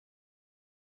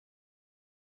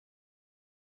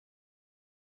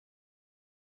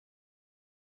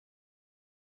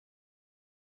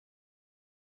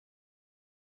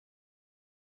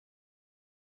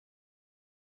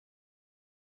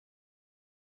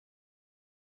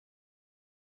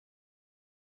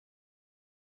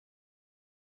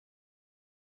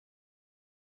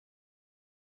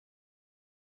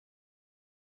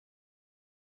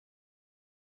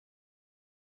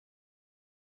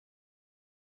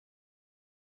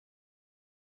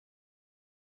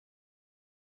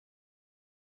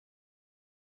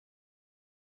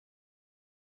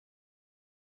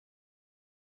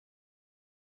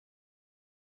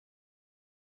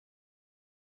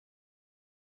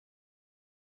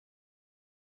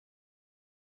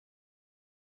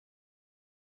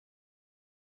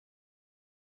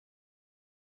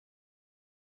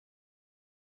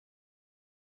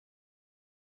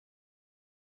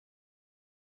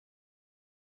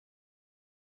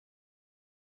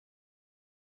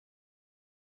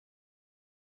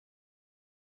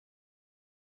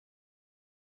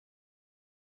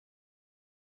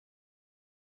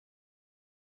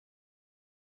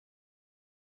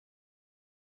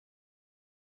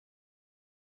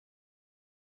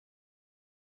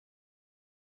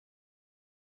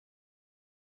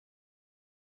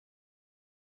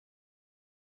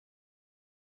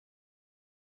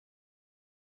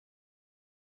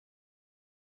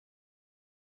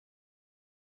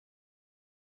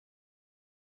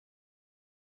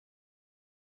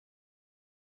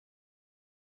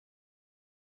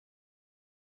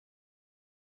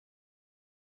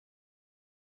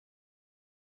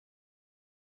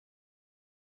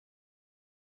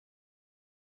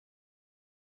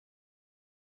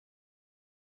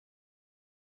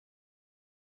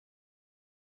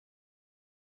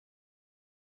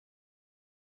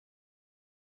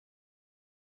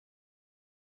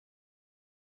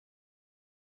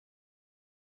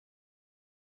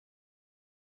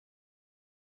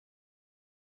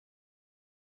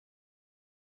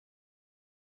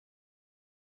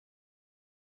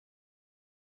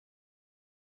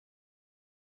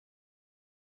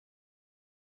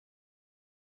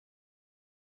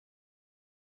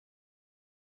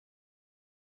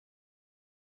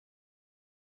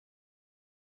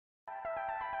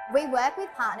We work with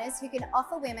partners who can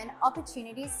offer women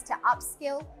opportunities to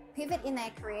upskill, pivot in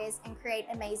their careers and create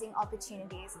amazing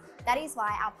opportunities. That is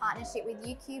why our partnership with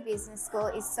UQBusiness School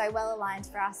is so well aligned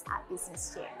for us at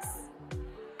Business Chicks.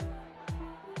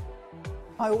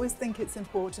 I always think it's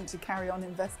important to carry on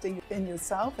investing in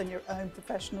yourself and your own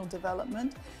professional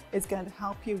development. It's going to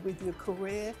help you with your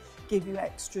career, give you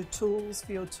extra tools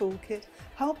for your toolkit,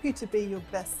 help you to be your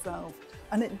best self.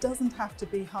 And it doesn't have to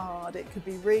be hard. It could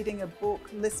be reading a book,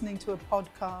 listening to a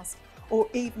podcast, or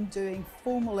even doing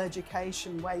formal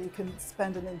education where you can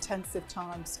spend an intensive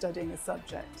time studying a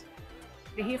subject.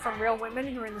 To hear from real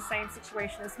women who are in the same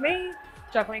situation as me,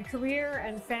 juggling career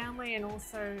and family, and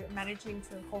also managing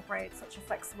to incorporate such a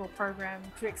flexible program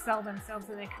to excel themselves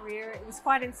in their career. It was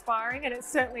quite inspiring, and it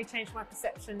certainly changed my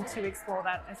perception to explore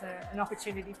that as an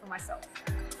opportunity for myself.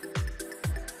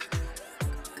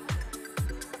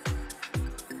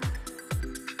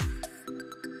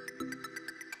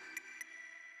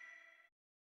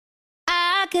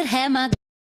 I could have my...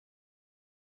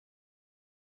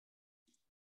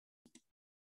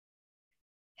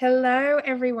 Hello,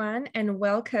 everyone, and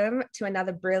welcome to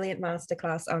another brilliant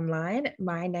Masterclass Online.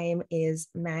 My name is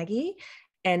Maggie,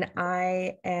 and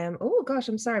I am, oh gosh,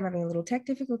 I'm sorry, I'm having a little tech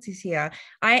difficulties here.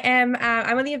 I'm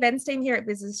on the events team here at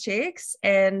Business Chicks,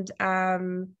 and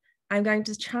I'm going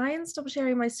to try and stop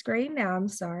sharing my screen now. I'm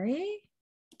sorry.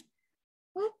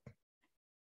 Whoop.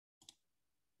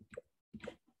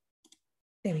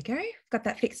 There we go. Got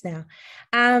that fixed now.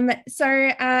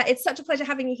 It's such a pleasure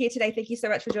having you here today. Thank you so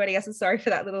much for joining us, and sorry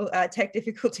for that little tech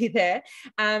difficulty there.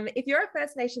 If you're a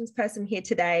First Nations person here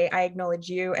today, I acknowledge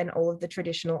you and all of the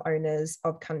traditional owners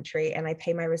of country, and I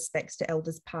pay my respects to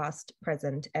elders past,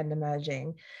 present, and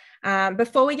emerging.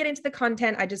 Before we get into the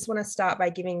content, I just want to start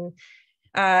by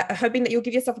hoping that you'll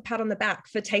give yourself a pat on the back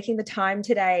for taking the time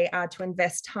today to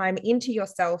invest time into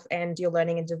yourself and your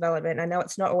learning and development. I know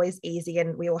it's not always easy,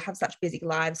 and we all have such busy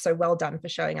lives, so well done for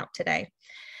showing up today.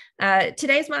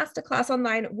 Today's Masterclass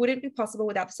Online wouldn't be possible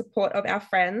without the support of our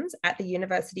friends at the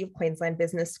University of Queensland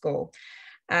Business School.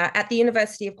 At the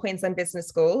University of Queensland Business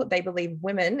School, they believe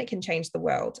women can change the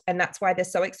world, and that's why they're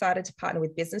so excited to partner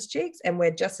with Business Chicks, and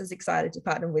we're just as excited to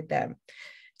partner with them.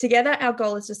 Together, our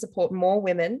goal is to support more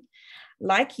women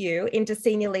like you into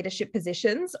senior leadership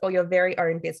positions or your very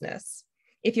own business.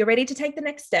 If you're ready to take the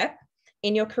next step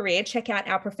in your career, check out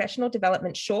our professional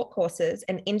development short courses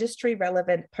and industry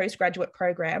relevant postgraduate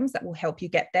programs that will help you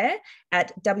get there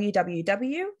at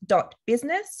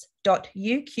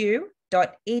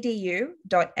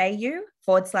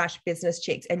www.business.uq.edu.au/Business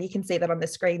Chicks. And you can see that on the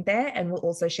screen there, and we'll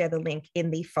also share the link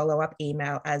in the follow-up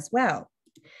email as well.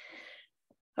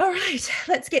 All right,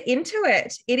 let's get into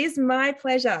it. It is my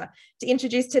pleasure to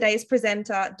introduce today's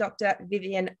presenter, Dr.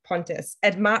 Vivian Pontes,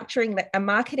 a marketing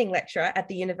lecturer at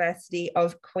the University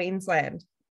of Queensland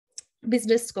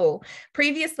Business School.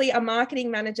 Previously a marketing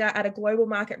manager at a global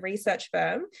market research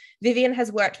firm, Vivian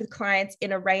has worked with clients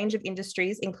in a range of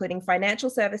industries, including financial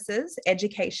services,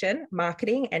 education,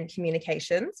 marketing, and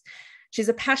communications. She's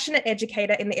a passionate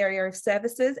educator in the area of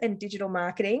services and digital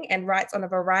marketing, and writes on a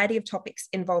variety of topics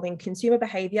involving consumer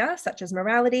behavior, such as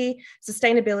morality,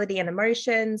 sustainability, and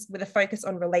emotions, with a focus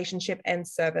on relationship and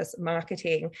service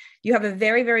marketing. You have a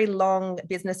very, very long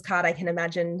business card, I can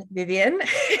imagine, Vivian.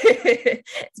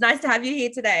 It's nice to have you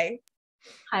here today.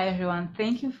 Hi, everyone.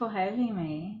 Thank you for having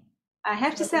me. I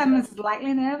have to say I'm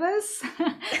slightly nervous,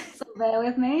 so bear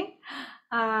with me.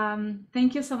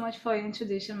 Thank you so much for your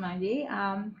introduction, Maggie.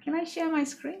 Can I share my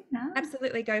screen now?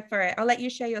 Absolutely, go for it. I'll let you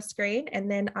share your screen, and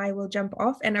then I will jump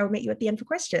off and I'll meet you at the end for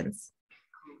questions.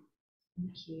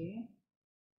 Thank you.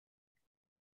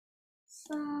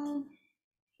 So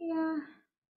here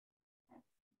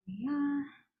we are.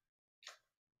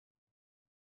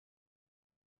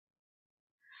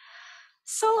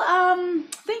 So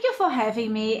thank you for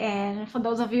having me, and for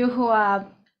those of you who I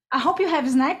hope you have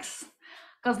snacks,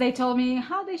 because they told me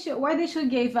why they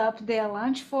should give up their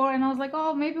lunch for, and I was like,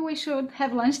 oh, maybe we should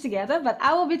have lunch together, but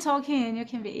I will be talking and you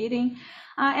can be eating.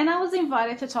 And I was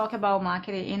invited to talk about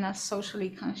marketing in a socially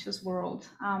conscious world.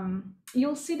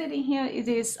 You'll see that in here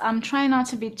I'm trying not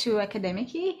to be too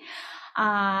academic-y,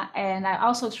 and I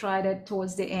also tried that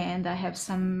towards the end. I have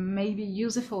some maybe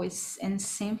useful and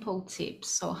simple tips,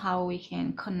 so how we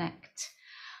can connect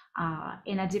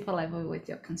in a deeper level with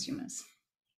your consumers,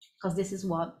 because this is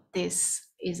what this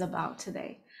is about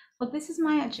today. But this is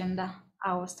my agenda.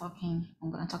 I'm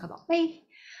going to talk about me.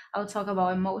 I'll talk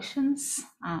about emotions,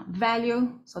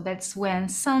 value. So that's when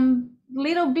some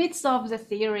little bits of the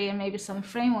theory and maybe some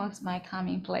frameworks might come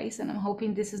in place. And I'm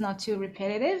hoping this is not too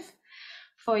repetitive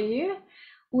for you.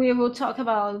 We will talk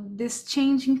about this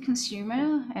changing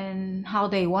consumer and how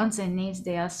their wants and needs,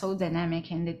 they are so dynamic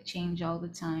and they change all the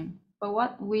time. But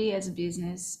what we as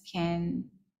business can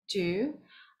do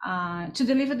to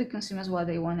deliver the consumers what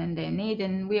they want and they need.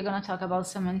 And we're going to talk about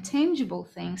some intangible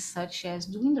things such as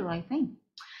doing the right thing.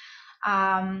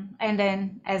 And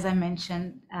then, as I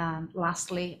mentioned,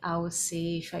 lastly, I will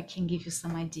see if I can give you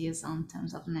some ideas on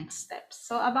terms of next steps.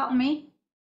 So about me,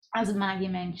 as Maggie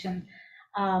mentioned,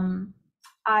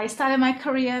 I started my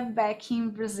career back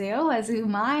in Brazil, as you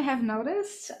might have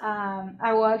noticed.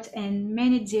 I worked in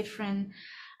many different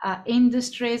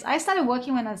industries. I started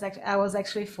working when I was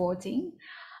actually 14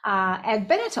 at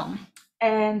Benetton.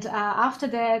 And after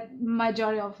that,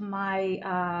 majority of my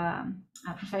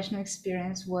professional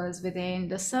experience was within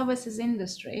the services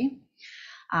industry.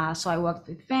 So I worked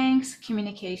with banks,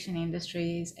 communication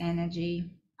industries, energy,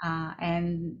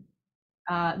 and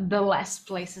the last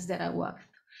places that I worked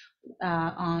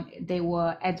on, they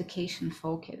were education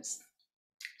focused.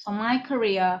 So my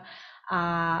career,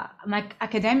 my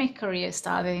academic career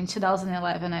started in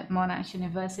 2011 at Monash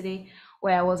University,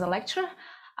 where I was a lecturer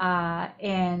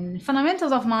in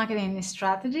fundamentals of marketing and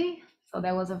strategy. So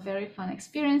that was a very fun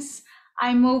experience.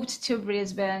 I moved to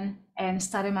Brisbane and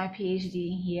started my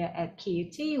PhD here at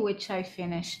QUT, which I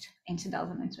finished in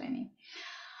 2020.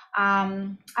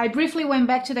 I briefly went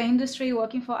back to the industry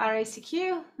working for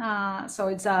RACQ. So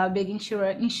it's a big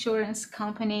insurance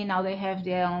company. Now they have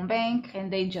their own bank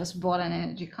and they just bought an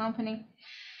energy company.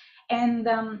 And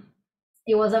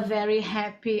it was a very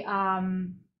happy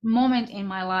moment in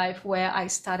my life where I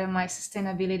started my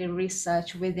sustainability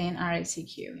research within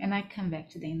RACQ. And I come back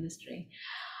to the industry,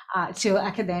 to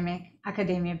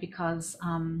academia because,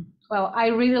 well, I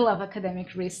really love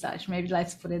academic research. Maybe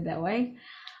let's put it that way.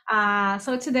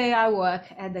 So today I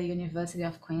work at the University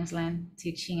of Queensland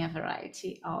teaching a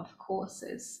variety of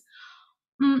courses.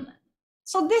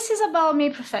 So this is about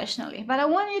me professionally, but I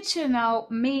want you to know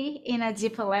me in a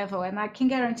deeper level, and I can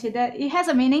guarantee that it has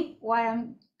a meaning why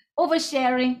I'm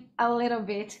oversharing a little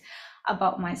bit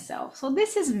about myself. So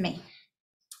this is me,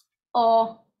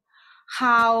 or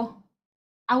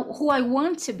who I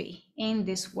want to be in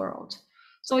this world.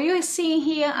 So you see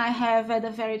here, I have at the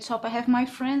very top, I have my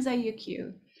friends at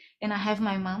UQ. And I have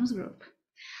my mom's group.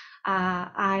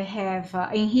 I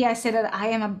have, in here I said that I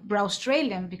am a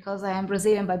Australian because I am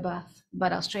Brazilian by birth,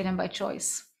 but Australian by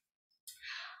choice.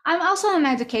 I'm also an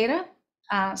educator.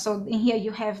 So in here you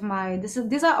have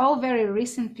these are all very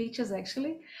recent pictures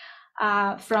actually,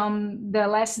 from the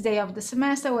last day of the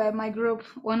semester where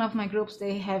one of my groups,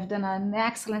 they have done an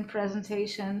excellent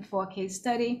presentation for a case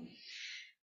study.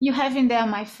 You have in there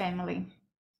my family.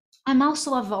 I'm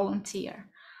also a volunteer.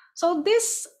 So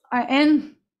this,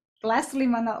 and lastly,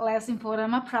 but not less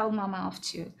important, I'm a proud mama of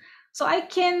two. So I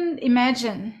can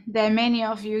imagine that many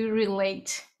of you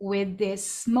relate with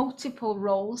these multiple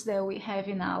roles that we have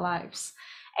in our lives,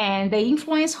 and they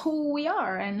influence who we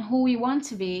are and who we want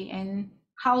to be and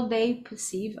how they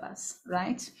perceive us,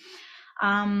 right?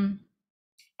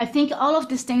 I think all of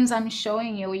these things I'm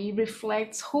showing you, it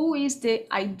reflects who is the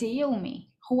ideal me,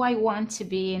 who I want to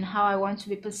be and how I want to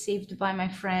be perceived by my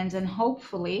friends. And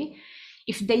hopefully,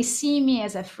 if they see me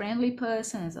as a friendly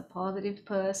person, as a positive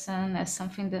person, as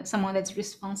someone that's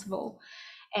responsible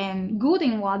and good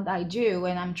in what I do,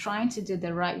 and I'm trying to do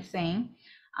the right thing,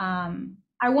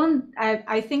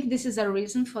 I think this is a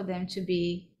reason for them to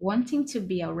be wanting to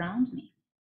be around me.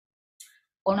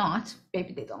 Or not,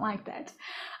 maybe they don't like that.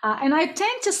 And I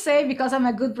tend to say, because I'm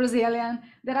a good Brazilian,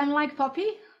 that I'm like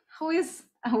Poppy. Who is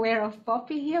aware of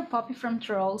Poppy here? Poppy from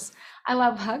Trolls. I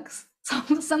love hugs.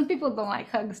 So some people don't like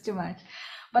hugs too much,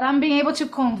 but I'm being able to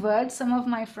convert some of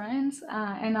my friends,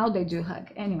 and now they do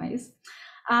hug anyways.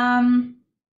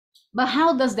 But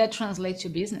how does that translate to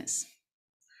business?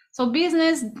 So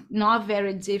business, not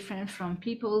very different from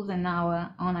people's and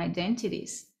our own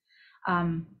identities.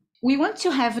 We want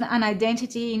to have an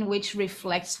identity in which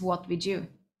reflects what we do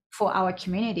for our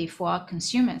community, for our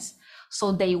consumers.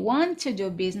 So they want to do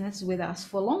business with us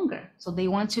for longer. So they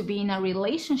want to be in a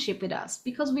relationship with us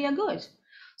because we are good.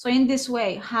 So in this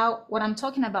way, what I'm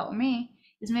talking about me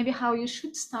is maybe how you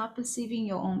should start perceiving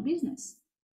your own business.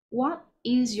 What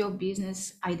is your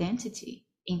business identity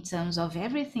in terms of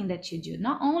everything that you do?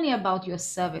 Not only about your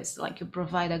service, like you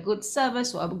provide a good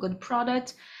service or a good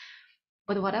product,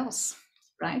 but what else,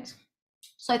 right?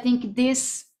 So I think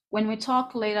this, when we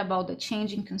talk later about the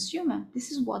changing consumer, this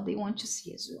is what they want to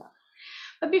see as well.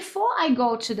 But before I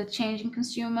go to the changing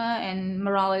consumer and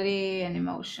morality and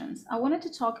emotions, I wanted to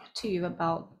talk to you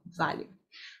about value.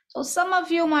 So some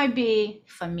of you might be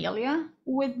familiar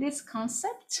with this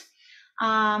concept.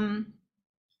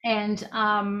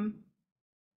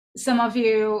 some of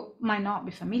you might not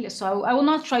be familiar, so I will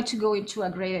not try to go into a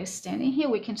greater extent in here.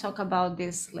 We can talk about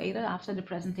this later after the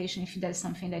presentation if there's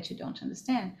something that you don't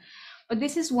understand. But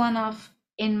this is one of,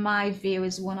 in my view,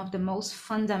 is one of the most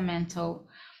fundamental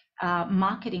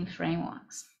marketing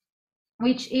frameworks,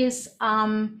 which is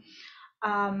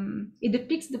it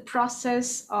depicts the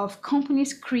process of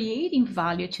companies creating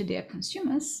value to their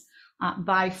consumers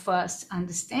by first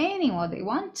understanding what they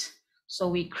want. So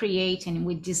we create and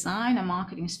we design a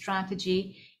marketing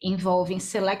strategy involving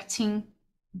selecting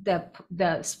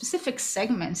the specific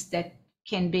segments that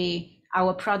can be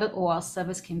our product or our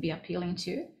service can be appealing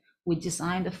to. We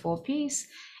design the 4 Ps,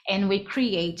 and we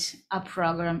create a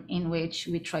program in which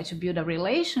we try to build a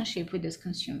relationship with these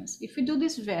consumers. If we do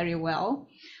this very well,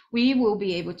 we will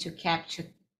be able to capture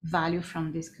value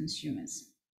from these consumers.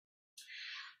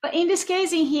 But in this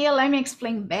case in here, let me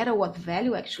explain better what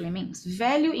value actually means.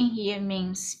 Value in here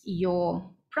means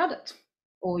your product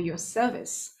or your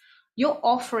service, your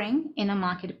offering in a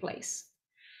marketplace.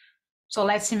 So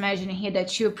let's imagine here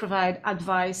that you provide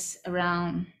advice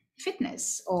around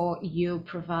fitness, or you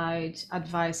provide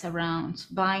advice around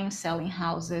buying, selling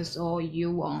houses, or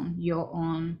you own your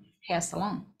own hair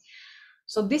salon.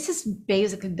 So this is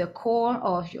basically the core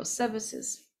of your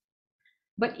services.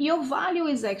 But your value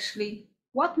is actually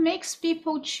what makes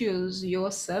people choose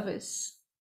your service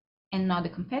and not the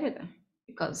competitor.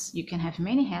 Because you can have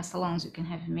many hair salons, you can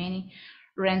have many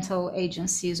rental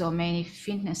agencies or many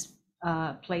fitness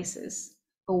places.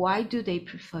 But why do they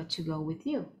prefer to go with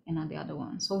you and not the other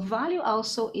one? So value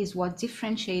also is what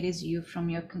differentiates you from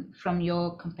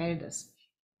your competitors.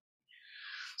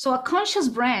 So a conscious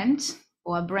brand,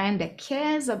 or a brand that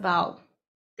cares about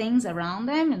things around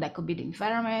them, and that could be the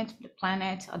environment, the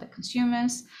planet, or the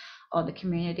consumers, or the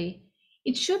community,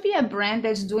 it should be a brand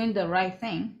that's doing the right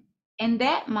thing. And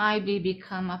that might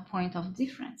become a point of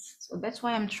difference. So that's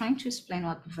why I'm trying to explain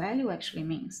what value actually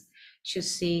means, to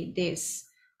see this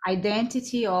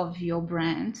identity of your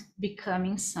brand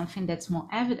becoming something that's more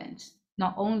evident,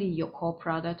 not only your core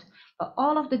product, but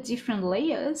all of the different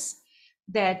layers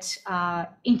that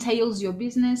entails your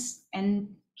business and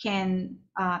can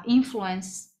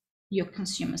influence your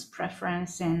consumers'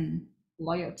 preference and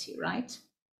loyalty, right?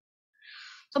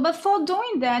 So before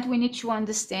doing that, we need to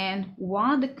understand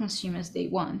what the consumers they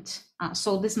want.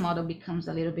 So this model becomes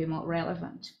a little bit more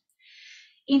relevant.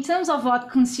 In terms of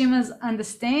what consumers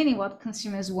understanding, what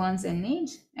consumers want and need,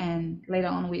 and later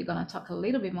on we're going to talk a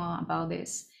little bit more about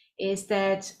this, is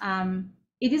that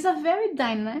it is a very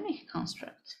dynamic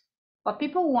construct. What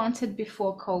people wanted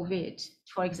before COVID,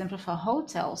 for example, for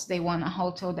hotels, they want a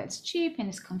hotel that's cheap and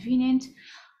is convenient.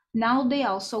 Now they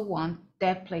also want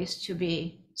that place to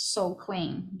be so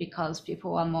clean because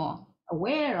people are more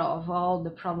aware of all the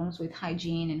problems with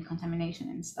hygiene and contamination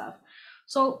and stuff.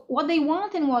 So what they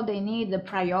want and what they need, the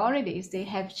priorities, they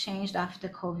have changed after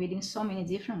COVID in so many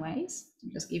different ways.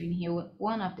 I'm just giving here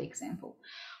one of the example.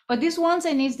 But these wants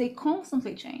and needs, they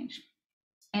constantly change.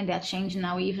 And they're changing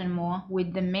now even more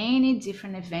with the many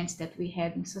different events that we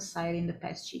had in society in the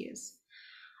past years.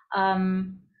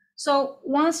 So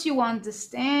once you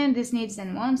understand these needs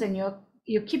and wants, and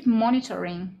you keep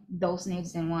monitoring those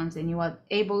needs and wants, and you are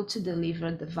able to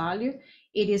deliver the value,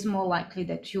 it is more likely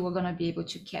that you are going to be able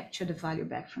to capture the value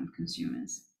back from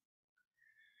consumers.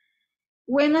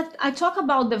 When I talk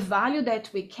about the value that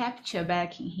we capture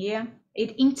back in here,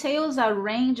 it entails a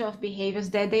range of behaviors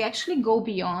that they actually go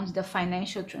beyond the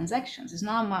financial transactions. It's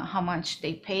not how much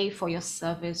they pay for your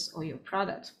service or your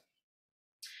product,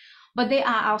 but they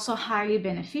are also highly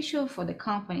beneficial for the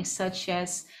company, such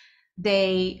as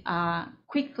they are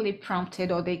quickly prompted,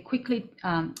 or they quickly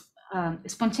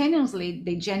spontaneously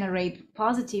they generate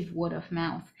positive word of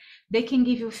mouth. They can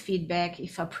give you feedback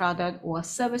if a product or a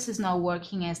service is not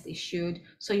working as they should,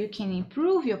 so you can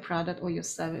improve your product or your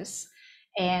service.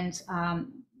 And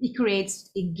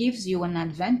it gives you an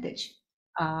advantage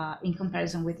in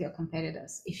comparison with your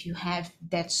competitors if you have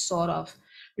that sort of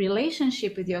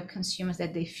relationship with your consumers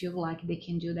that they feel like they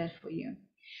can do that for you.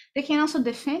 They can also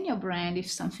defend your brand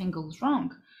if something goes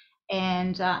wrong.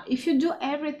 And if you do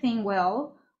everything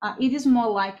well, it is more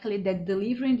likely that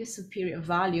delivering the superior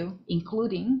value,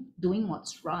 including doing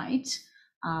what's right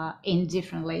in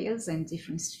different layers and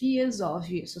different spheres of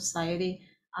your society,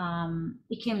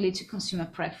 it can lead to consumer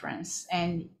preference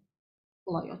and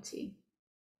loyalty.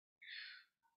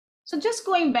 So just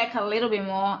going back a little bit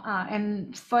more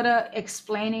and further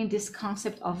explaining this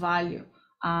concept of value.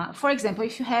 For example,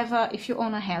 if you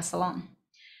own a hair salon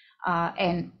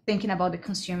and thinking about the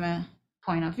consumer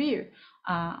point of view,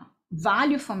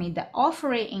 value for me, the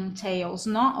offering entails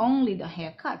not only the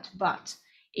haircut, but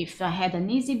If I had an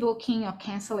easy booking or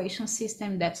cancellation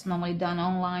system that's normally done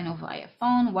online or via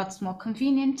phone, what's more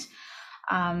convenient?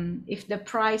 If the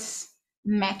price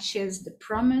matches the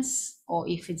promise, or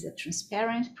if it's a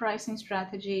transparent pricing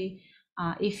strategy,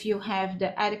 if you have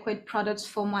the adequate products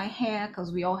for my hair,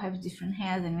 because we all have different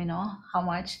hairs and we know how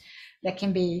much that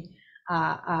can be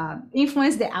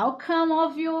influence the outcome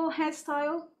of your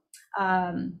hairstyle.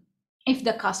 If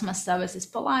the customer service is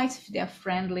polite, if they're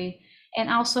friendly, and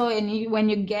also when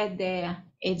you get there,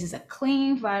 it is a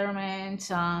clean environment,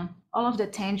 all of the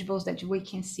tangibles that we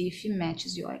can see if it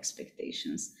matches your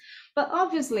expectations. But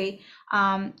obviously,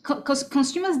 because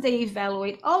consumers, they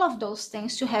evaluate all of those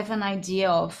things to have an idea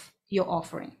of your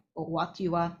offering or what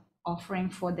you are offering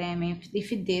for them. If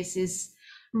this is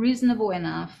reasonable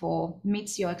enough or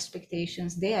meets your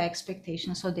expectations, their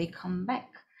expectations, so they come back.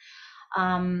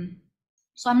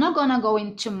 So I'm not gonna go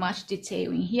into much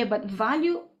detail in here, but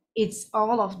value, it's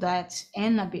all of that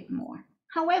and a bit more.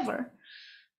 However,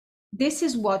 this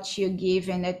is what you give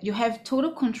and that you have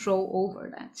total control over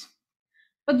that.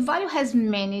 But value has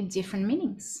many different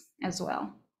meanings as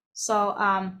well. So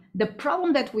the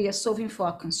problem that we are solving for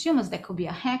our consumers, that could be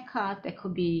a haircut, that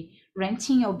could be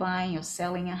renting or buying or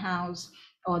selling a house,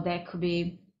 or that could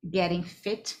be getting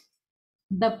fit.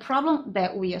 The problem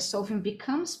that we are solving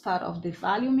becomes part of the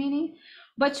value meaning,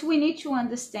 but we need to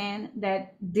understand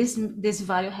that this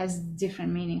value has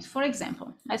different meanings. For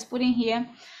example, let's put in here,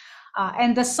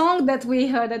 and the song that we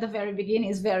heard at the very beginning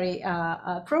is very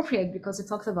appropriate because it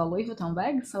talks about Louis Vuitton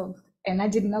bags. So, and I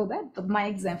didn't know that, but my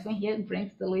example here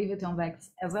brings the Louis Vuitton bags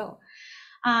as well.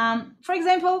 For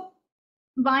example,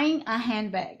 buying a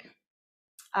handbag.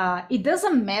 It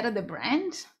doesn't matter the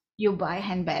brand you buy a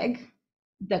handbag.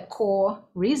 The core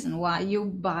reason why you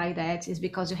buy that is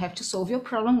because you have to solve your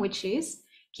problem, which is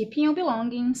keeping your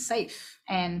belongings safe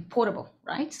and portable,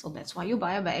 right? So that's why you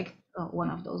buy a bag,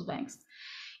 one of those bags.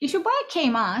 If you buy a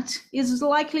Kmart, it's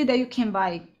likely that you can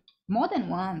buy more than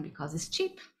one because it's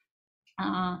cheap.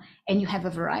 And you have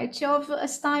a variety of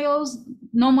styles.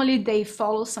 Normally they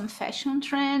follow some fashion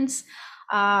trends,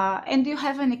 and you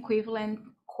have an equivalent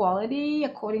quality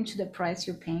according to the price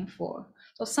you're paying for.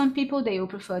 So some people, they will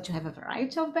prefer to have a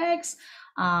variety of bags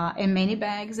and many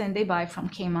bags, and they buy from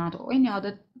Kmart or any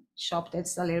other shop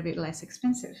that's a little bit less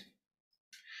expensive.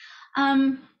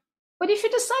 But if you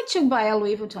decide to buy a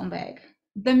Louis Vuitton bag,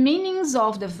 the meanings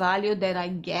of the value that I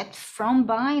get from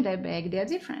buying that bag, they're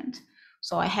different.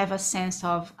 So I have a sense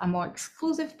of a more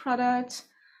exclusive product.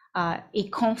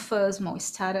 It confers more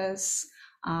status.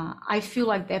 I feel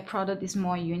like that product is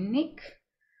more unique,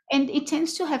 and it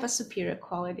tends to have a superior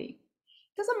quality.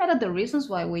 Doesn't matter the reasons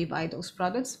why we buy those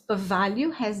products, but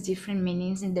value has different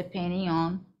meanings depending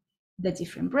on the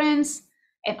different brands.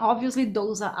 And obviously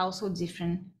those are also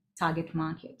different target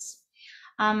markets.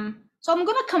 So I'm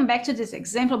gonna come back to this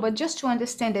example, but just to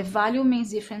understand that value means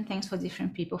different things for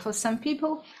different people. For some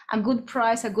people, a good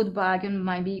price, a good bargain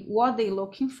might be what they're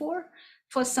looking for.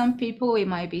 For some people, it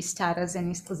might be status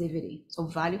and exclusivity. So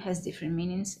value has different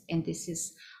meanings, and this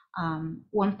is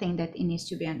one thing that it needs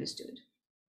to be understood.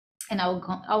 And I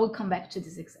will come back to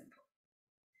this example.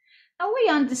 Now we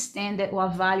understand that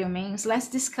what value means, let's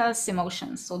discuss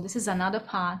emotions. So this is another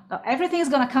part. Everything is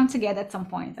gonna come together at some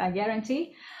point, I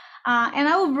guarantee. And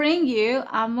I will bring you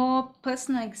a more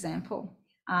personal example,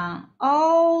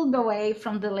 all the way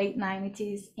from the late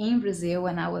 90s in Brazil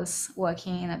when I was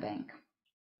working in a bank.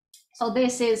 So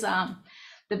this is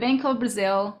the Bank of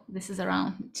Brazil. This is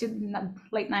around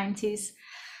late 90s.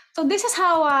 So this is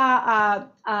how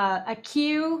a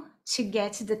queue to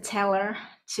get the teller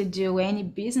to do any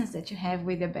business that you have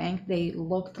with the bank, they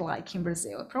looked like in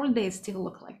Brazil. Probably they still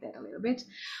look like that a little bit.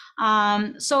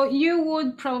 So you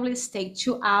would probably stay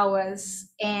 2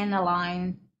 hours in a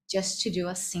line just to do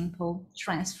a simple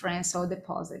transference or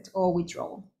deposit or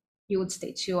withdrawal. You would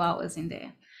stay 2 hours in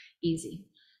there, easy.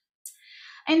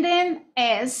 And then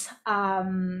as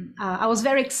I was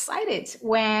very excited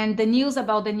when the news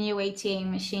about the new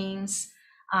ATM machines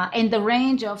and the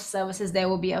range of services that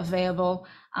will be available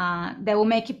that will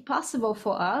make it possible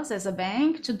for us as a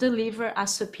bank to deliver a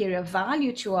superior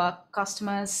value to our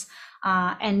customers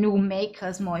and will make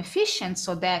us more efficient,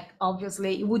 so that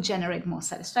obviously it would generate more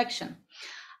satisfaction.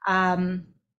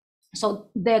 So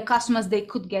the customers, they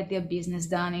could get their business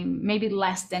done in maybe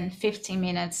less than 15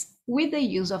 minutes with the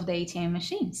use of the ATM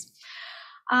machines.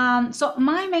 So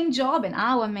my main job and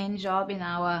our main job in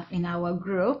our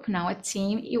group, in our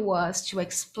team, it was to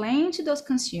explain to those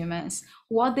consumers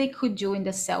what they could do in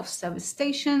the self-service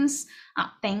stations,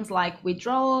 things like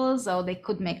withdrawals, or they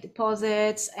could make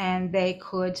deposits, and they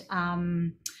could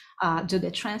do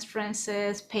the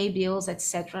transferences, pay bills,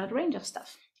 etc., a range of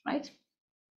stuff, right?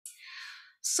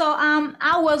 So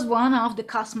I was one of the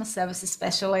customer service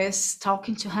specialists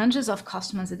talking to hundreds of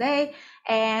customers a day.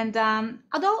 And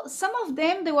although some of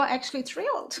them, they were actually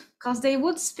thrilled because they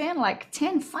would spend like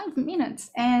 5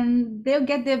 minutes and they'll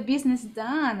get their business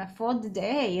done for the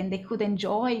day and they could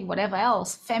enjoy whatever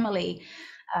else, family,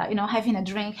 having a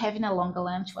drink, having a longer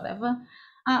lunch, whatever.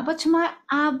 But to my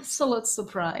absolute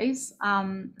surprise,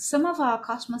 some of our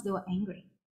customers, they were angry.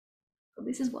 So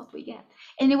this is what we get.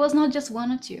 And it was not just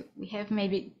one or two. We have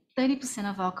maybe 30%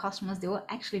 of our customers, they were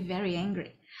actually very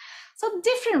angry. So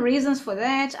different reasons for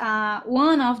that.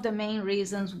 One of the main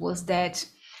reasons was that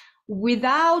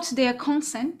without their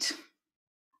consent,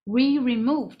 we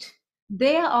removed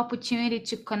their opportunity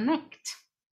to connect.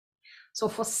 So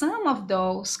for some of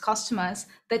those customers,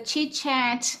 the chit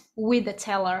chat with the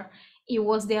teller, it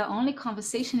was their only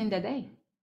conversation in the day.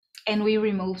 And we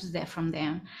removed that from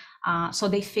them. So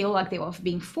they feel like they were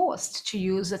being forced to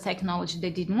use a technology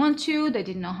they didn't want to, they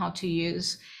didn't know how to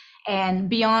use. And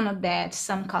beyond that,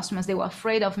 some customers, they were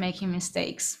afraid of making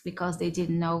mistakes because they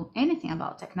didn't know anything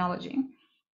about technology.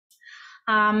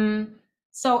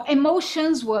 So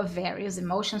emotions were various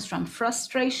emotions, from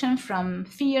frustration, from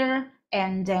fear,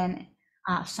 and then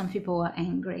some people were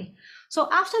angry. So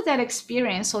after that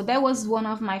experience, so that was one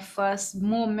of my first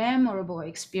more memorable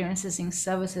experiences in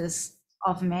services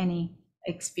of many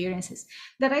experiences,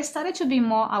 that I started to be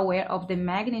more aware of the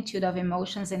magnitude of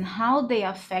emotions and how they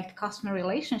affect customer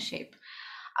relationship,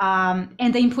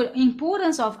 and the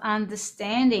importance of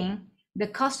understanding the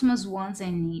customer's wants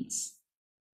and needs,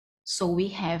 so we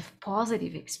have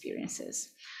positive experiences.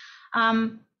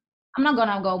 I'm not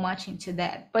gonna go much into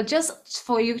that, but just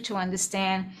for you to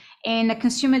understand, in the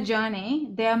consumer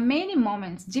journey, there are many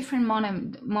moments, different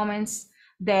moments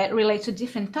that relate to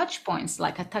different touch points.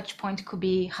 Like a touch point could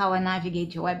be how I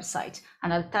navigate your website.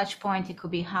 Another touch point, it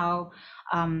could be how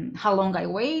long I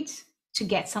wait to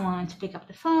get someone to pick up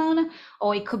the phone,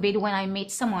 or it could be when I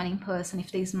meet someone in person,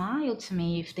 if they smile to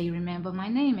me, if they remember my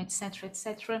name, etc.,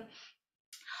 etc.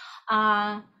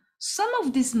 Some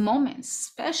of these moments,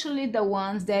 especially the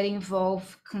ones that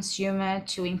involve consumer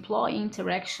to employee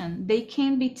interaction, they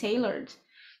can be tailored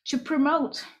to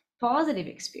promote positive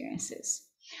experiences.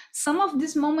 Some of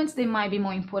these moments, they might be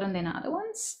more important than other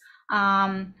ones,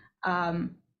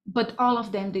 but all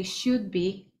of them, they should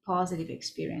be positive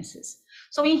experiences.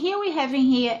 So in here, we have in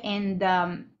here in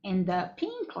the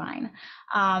pink line,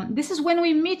 this is when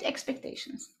we meet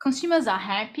expectations. Consumers are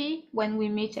happy when we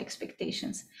meet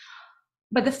expectations.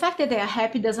 But the fact that they are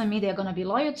happy doesn't mean they're going to be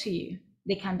loyal to you.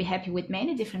 They can be happy with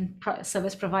many different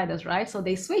service providers, right? So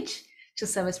they switch to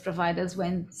service providers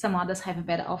when some others have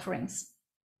better offerings.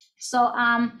 So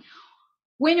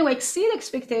when you exceed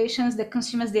expectations, the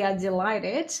consumers, they are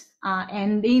delighted.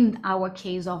 And in our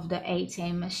case of the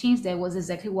ATM machines, that was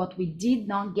exactly what we did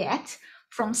not get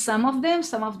from some of them.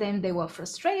 Some of them, they were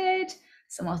frustrated.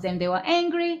 Some of them, they were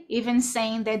angry, even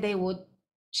saying that they would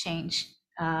change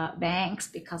banks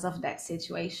because of that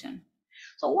situation.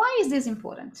 So why is this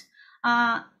important?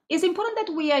 It's important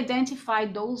that we identify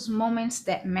those moments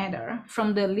that matter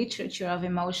from the literature of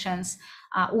emotions.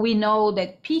 We know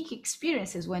that peak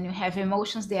experiences, when you have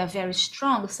emotions, they are very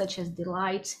strong, such as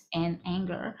delight and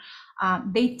anger.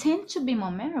 They tend to be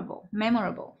more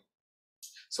memorable.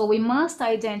 So we must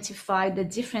identify the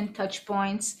different touch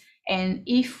points, and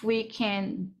if we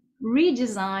can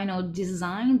redesign or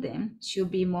design them to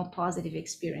be more positive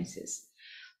experiences.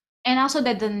 And also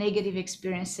that the negative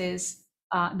experiences,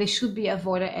 they should be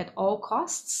avoided at all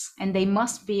costs, and they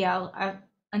must be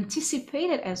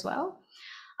anticipated as well,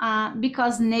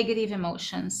 because negative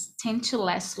emotions tend to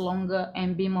last longer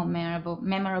and be more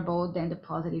memorable than the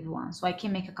positive ones. So I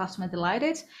can make a customer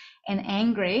delighted and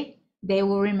angry. They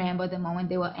will remember the moment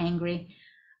they were angry,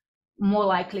 more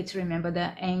likely to remember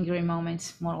the angry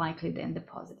moment more likely than the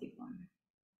positive one.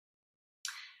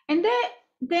 And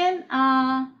then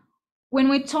when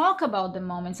we talk about the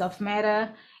moments of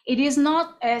matter, it is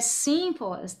not as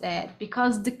simple as that,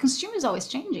 because the consumer is always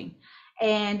changing,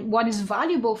 and what is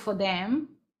valuable for them,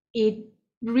 it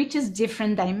reaches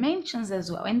different dimensions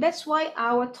as well. And that's why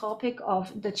our topic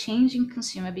of the changing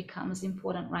consumer becomes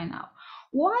important right now.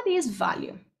 What is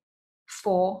value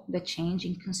for the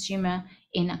changing consumer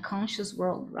in a conscious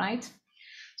world, right?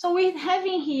 So we're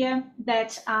having here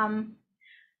that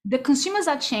the consumers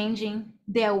are changing,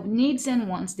 their needs and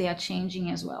wants, they are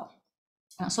changing as well.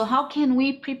 So how can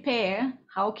we prepare,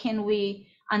 how can we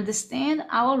understand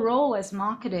our role as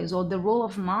marketers, or the role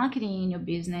of marketing in your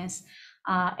business,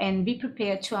 and be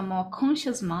prepared to a more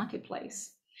conscious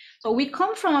marketplace? So we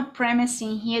come from a premise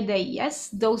in here that yes,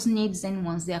 those needs and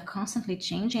wants, they are constantly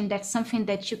changing. That's something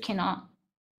that you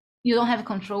don't have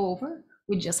control over.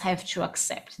 We just have to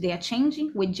accept they are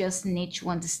changing. We just need to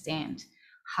understand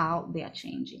how they are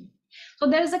changing. So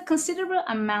there's a considerable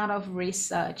amount of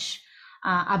research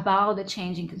about the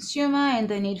changing consumer and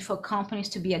the need for companies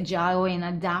to be agile in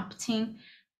adapting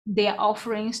their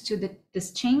offerings to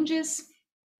these changes,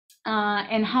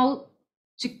 and how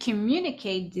to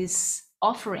communicate this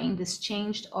offering, this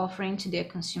changed offering, to their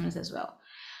consumers as well.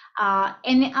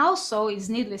 And also, it's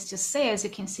needless to say, as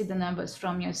you can see the numbers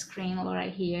from your screen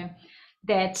right here,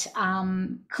 that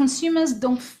consumers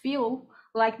don't feel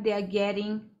like they are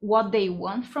getting what they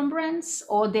want from brands,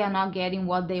 or they are not getting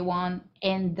what they want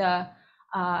and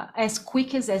as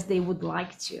quick as they would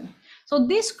like to. So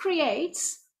this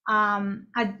creates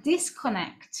a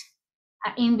disconnect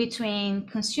in between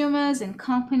consumers and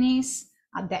companies,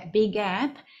 that big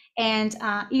gap, and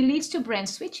it leads to brand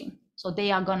switching. So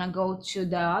they are gonna go to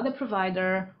the other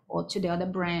provider or to the other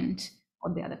brand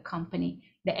or the other company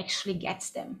that actually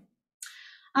gets them.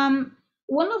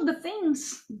 One of the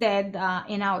things that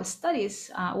in our studies,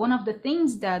 one of the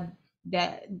things that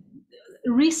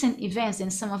recent events,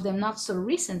 and some of them not so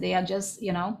recent, they are just,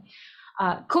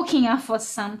 cooking up for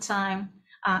some time,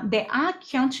 they are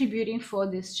contributing for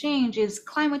this change is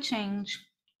climate change.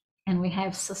 And we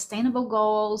have sustainable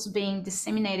goals being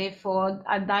disseminated for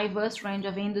a diverse range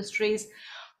of industries,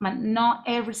 but not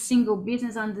every single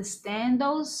business understand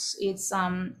those. It's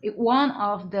one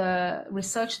of the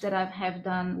research that I have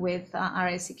done with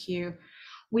RSEQ,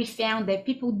 we found that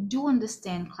people do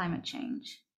understand climate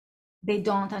change. They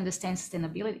don't understand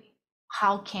sustainability.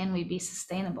 How can we be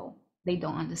sustainable? They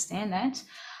don't understand that.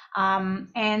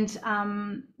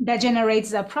 That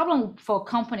generates a problem for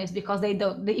companies because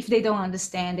if they don't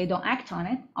understand, they don't act on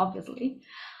it, obviously.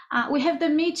 We have the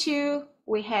Me Too,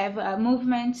 we have a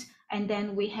movement, and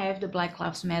then we have the Black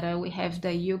Lives Matter, we have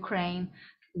the Ukraine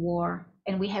war,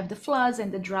 and we have the floods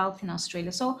and the drought in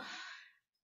Australia. So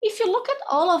if you look at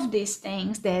all of these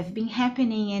things that have been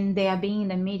happening and they are being in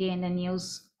the media and the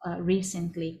news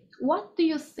recently, what do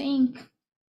you think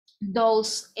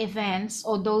those events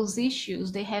or those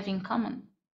issues they have in common?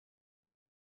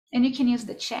 And you can use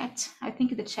the chat. I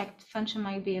think the chat function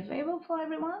might be available for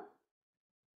everyone.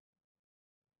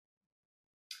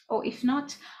 Or if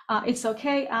not, it's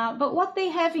okay. But what they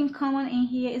have in common in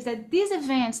here is that these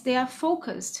events, they are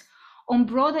focused on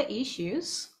broader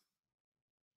issues.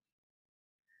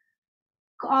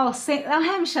 Oh,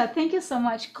 Hamsha, thank you so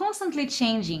much. Constantly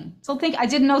changing. So I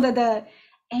didn't know that the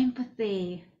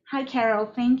empathy. Hi, Carol,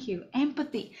 thank you.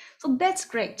 Empathy. So that's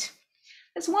great.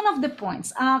 That's one of the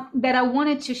points that I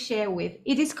wanted to share with.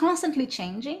 It is constantly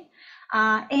changing.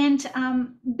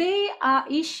 They are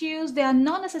issues, they are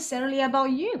not necessarily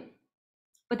about you,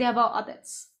 but they're about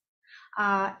others.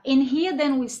 In here,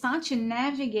 then we start to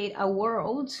navigate a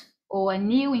world or a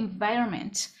new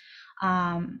environment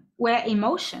where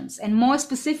emotions, and more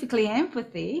specifically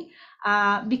empathy,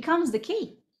 becomes the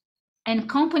key. And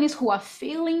companies who are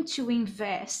failing to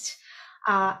invest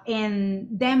in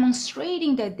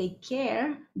demonstrating that they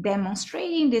care,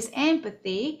 demonstrating this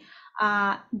empathy,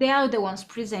 they are the ones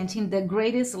presenting the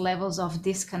greatest levels of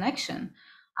disconnection,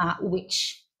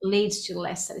 which leads to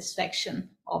less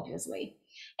satisfaction, obviously.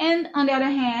 And on the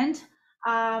other hand,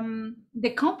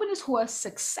 the companies who are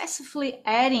successfully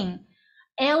adding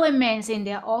elements in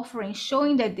their offering,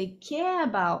 showing that they care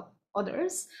about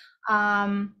others,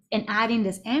 and adding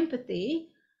this empathy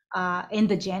and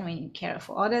the genuine care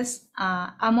for others,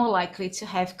 are more likely to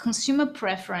have consumer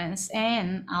preference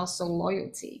and also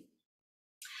loyalty.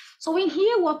 So in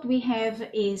here, what we have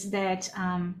is that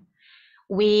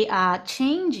we are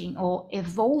changing or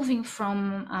evolving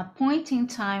from a point in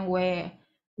time where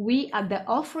the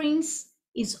offerings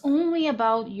is only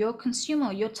about your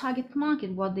consumer, your target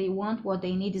market, what they want, what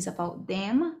they need is about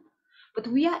them. But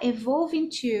we are evolving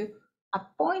to a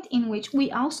point in which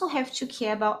we also have to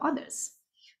care about others.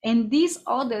 And these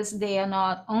others, they are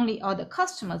not only other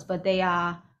customers, but they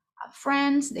are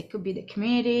friends, they could be the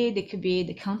community, they could be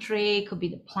the country, it could be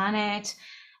the planet,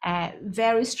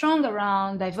 very strong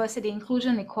around diversity,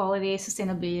 inclusion, equality,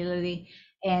 sustainability.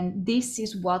 And this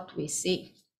is what we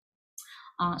see.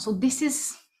 So this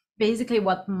is basically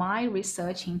what my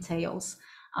research entails.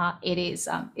 It is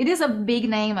a big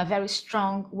name, a very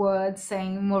strong word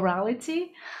saying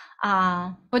morality,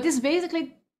 but it's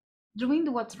basically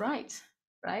doing what's right?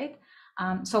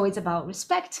 So it's about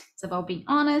respect, it's about being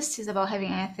honest, it's about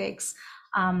having ethics.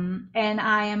 And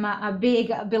I am a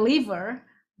big believer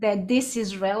that this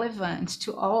is relevant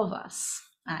to all of us.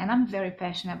 And I'm very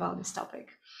passionate about this topic.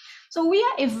 So we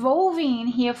are evolving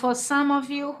here. For some of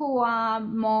you who are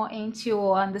more into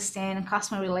or understand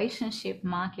customer relationship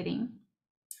marketing,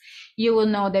 you will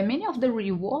know that many of the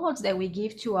rewards that we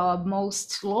give to our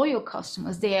most loyal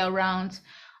customers, they are around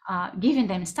giving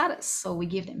them status. So we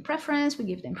give them preference, we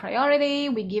give them priority,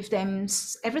 we give them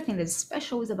everything that's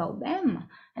special is about them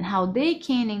and how they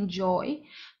can enjoy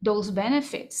those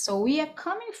benefits. So we are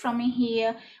coming from in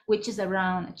here, which is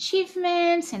around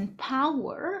achievements and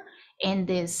power, and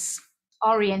this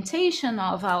orientation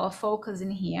of our focus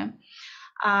in here,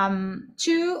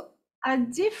 to a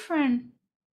different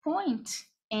point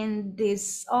in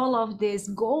this, all of these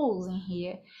goals in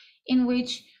here, in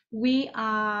which we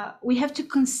have to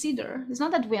consider, it's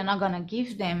not that we are not going to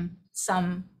give them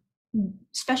some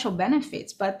special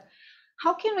benefits, but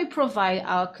how can we provide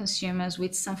our consumers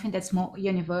with something that's more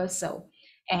universal,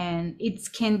 and it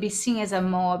can be seen as a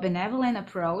more benevolent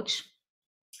approach,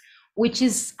 which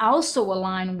is also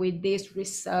aligned with this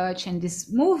research and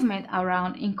this movement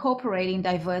around incorporating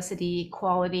diversity,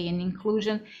 equality, and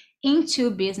inclusion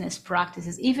into business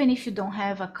practices, even if you don't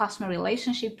have a customer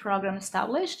relationship program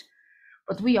established.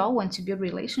 But we all want to build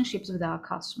relationships with our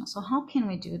customers. So how can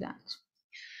we do that?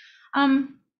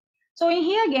 So in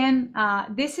here again,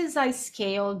 this is a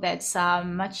scale that's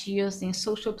much used in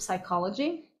social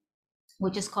psychology,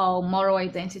 which is called moral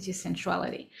identity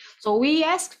centrality. So we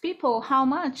ask people how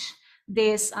much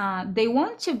this they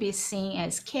want to be seen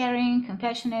as caring,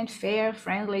 compassionate, fair,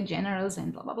 friendly, generous,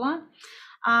 and blah, blah, blah.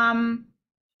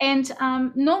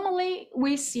 Normally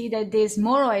we see that this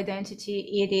moral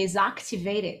identity, it is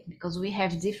activated because we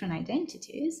have different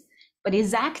identities, but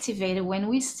it's activated when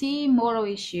we see moral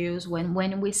issues,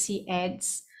 when we see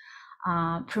ads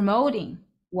promoting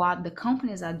what the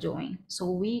companies are doing. So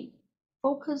we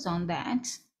focus on that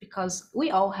because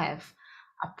we all have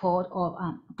a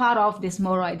part of this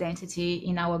moral identity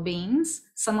in our beings.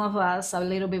 Some of us are a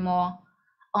little bit more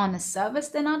on the service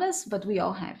than others, but we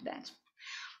all have that.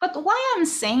 But why I'm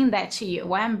saying that to you,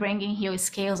 why I'm bringing here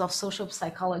scales of social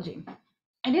psychology,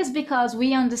 it is because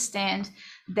we understand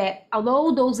that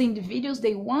although those individuals,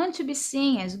 they want to be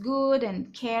seen as good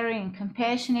and caring and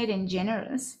compassionate and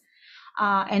generous,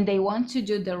 and they want to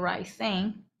do the right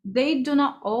thing, they do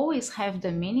not always have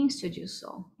the means to do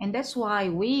so. And that's why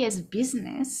we as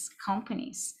business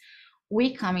companies,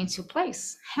 we come into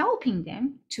place, helping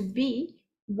them to be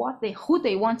who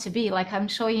they want to be. Like I'm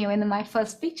showing you in my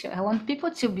first picture, I want people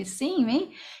to be seeing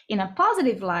me in a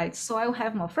positive light, so I'll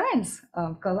have more friends,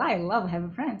 because I love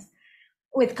having friends.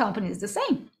 With companies the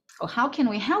same. So how can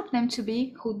we help them to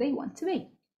be who they want to be?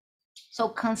 So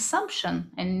consumption,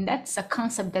 and that's a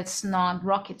concept that's not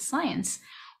rocket science.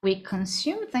 We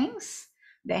consume things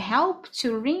that help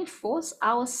to reinforce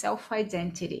our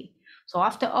self-identity. So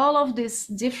after all of these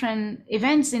different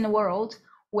events in the world,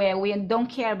 where we don't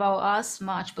care about us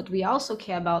much, but we also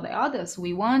care about the others.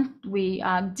 We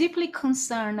are deeply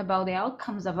concerned about the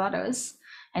outcomes of others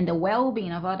and the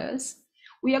well-being of others.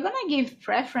 We are going to give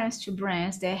preference to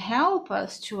brands that help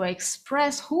us to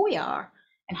express who we are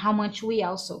and how much we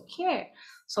also care.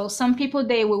 So some people,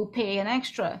 they will pay an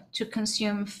extra to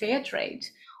consume fair trade,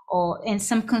 and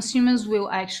some consumers will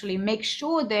actually make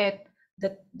sure that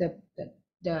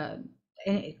the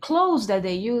clothes that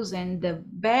they use and the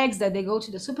bags that they go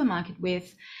to the supermarket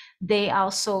with, they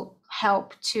also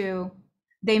help to,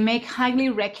 they make highly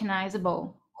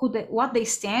recognizable what they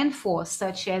stand for,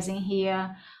 such as in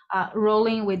here,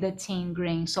 rolling with the team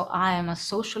green. So I am a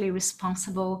socially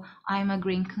responsible, I'm a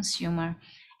green consumer,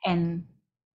 and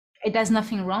there's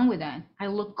nothing wrong with that. I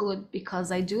look good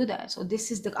because I do that. So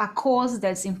this is a cause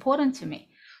that's important to me.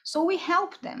 So we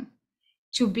help them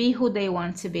to be who they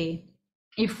want to be,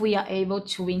 if we are able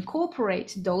to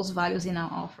incorporate those values in our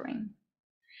offering.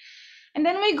 And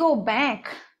then we go back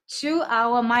to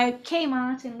my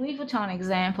Kmart and Louis Vuitton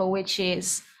example, which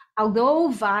is, although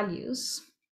values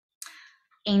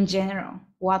in general,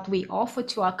 what we offer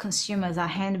to our consumers, a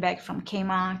handbag from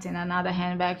Kmart and another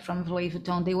handbag from Louis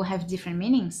Vuitton, they will have different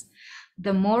meanings.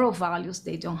 The moral values,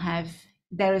 they don't have,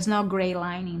 there is no gray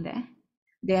line in there.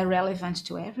 They are relevant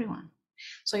to everyone.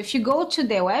 So if you go to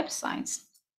their websites,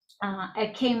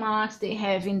 at Kmart, they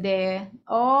have in there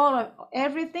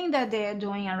everything that they're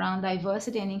doing around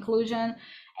diversity and inclusion,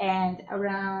 and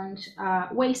around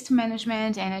waste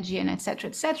management, energy, and etc.,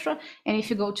 etc. And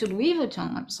if you go to Louis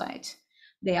Vuitton website,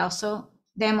 they also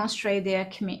demonstrate their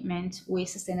commitment with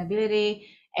sustainability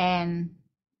and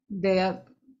their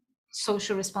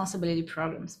social responsibility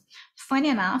programs. Funny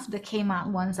enough, the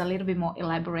Kmart one's a little bit more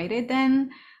elaborated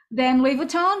than Louis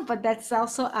Vuitton, but that's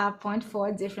also a point for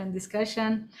a different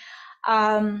discussion.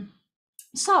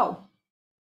 So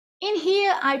in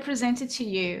here, I presented to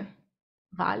you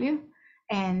value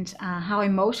and how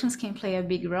emotions can play a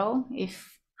big role,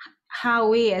 how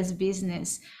we as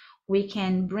business, we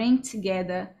can bring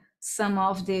together some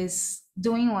of this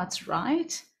doing what's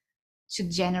right to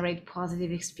generate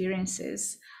positive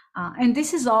experiences. And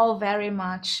this is all very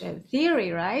much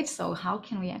theory, right? So how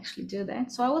can we actually do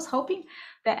that? So I was hoping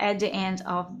that at the end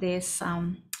of this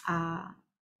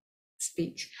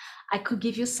speech, I could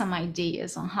give you some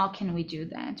ideas on how can we do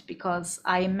that, because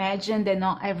I imagine that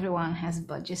not everyone has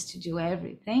budgets to do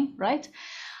everything, right?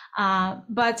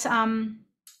 But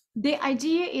the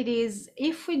idea it is,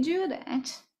 if we do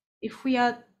that, if we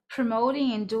are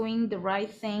promoting and doing the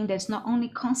right thing that's not only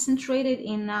concentrated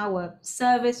in our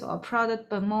service or product,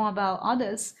 but more about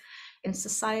others in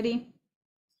society,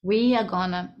 we are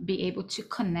gonna be able to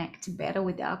connect better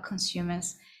with our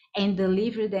consumers and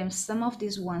deliver them some of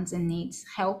these wants and needs,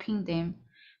 helping them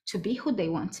to be who they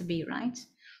want to be, right?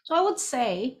 So I would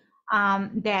say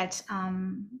that,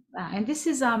 and this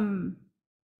is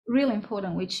really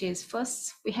important, which is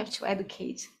first, we have to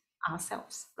educate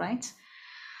ourselves, right?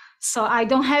 So I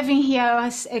don't have in here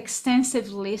an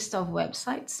extensive list of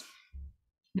websites,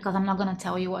 because I'm not going to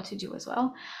tell you what to do as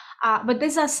well. But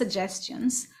these are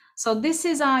suggestions. So this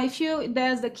is,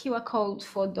 there's the QR code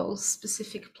for those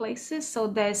specific places. So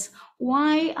there's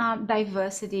why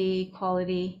diversity,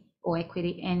 equality, or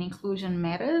equity and inclusion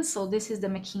matters. So this is the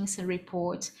McKinsey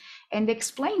report, and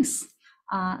explains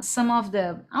some of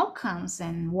the outcomes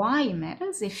and why it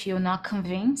matters if you're not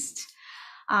convinced.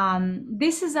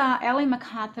 This is Ellen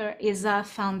MacArthur is a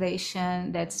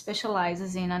foundation that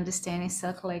specializes in understanding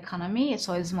circular economy.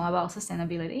 So it's more about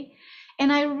sustainability.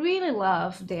 And I really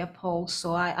love their posts.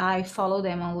 So I follow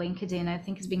them on LinkedIn. I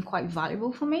think it's been quite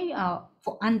valuable for me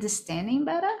for understanding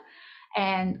better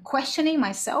and questioning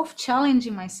myself,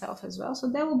 challenging myself as well. So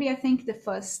that will be, I think, the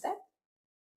first step,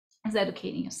 is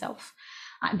educating yourself.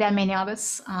 There are many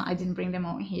others. I didn't bring them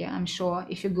all here. I'm sure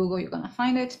if you Google, you're going to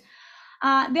find it.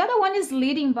 The other one is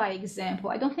leading by example.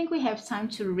 I don't think we have time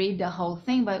to read the whole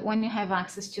thing, but when you have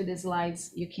access to the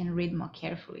slides, you can read more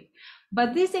carefully.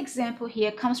 But this example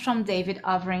here comes from David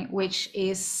Overing, which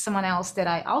is someone else that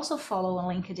I also follow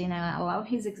on LinkedIn, and I love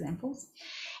his examples.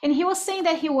 And he was saying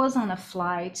that he was on a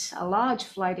flight, a large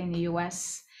flight in the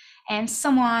US, and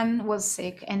someone was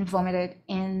sick and vomited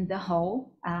in the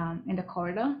hall, in the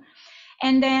corridor.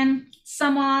 And then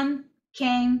someone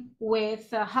came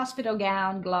with a hospital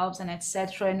gown, gloves, and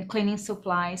etc., and cleaning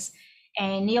supplies,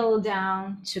 and kneeled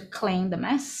down to clean the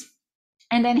mess.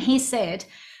 And then he said,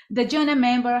 the junior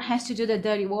member has to do the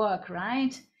dirty work,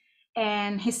 right?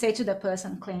 And he said to the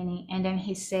person cleaning, and then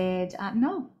he said,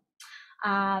 no,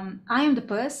 I am the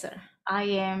purser. I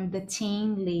am the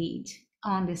team lead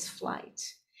on this flight.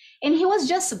 And he was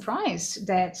just surprised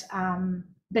that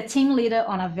the team leader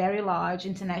on a very large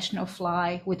international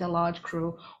flight with a large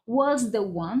crew was the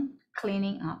one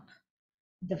cleaning up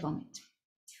the vomit.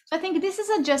 So I think this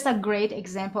is just a great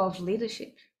example of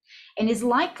leadership. And it's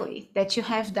likely that you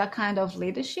have that kind of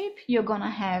leadership, you're going to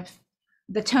have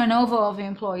the turnover of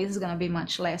employees is going to be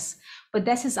much less. But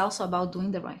this is also about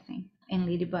doing the right thing and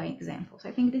leading by example. So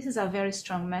I think this is a very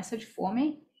strong message for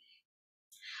me.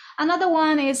 Another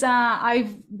one is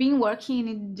I've been working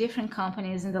in different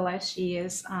companies in the last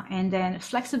years, and then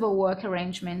flexible work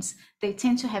arrangements, they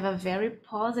tend to have a very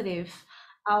positive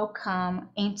outcome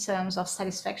in terms of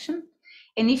satisfaction.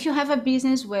 And if you have a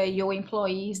business where your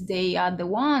employees, they are the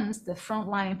ones, the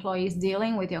frontline employees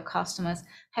dealing with your customers,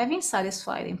 having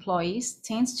satisfied employees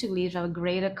tends to lead to a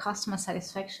greater customer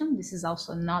satisfaction. This is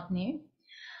also not new,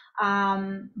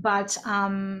 but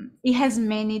it has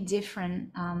many different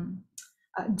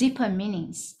deeper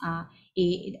meanings.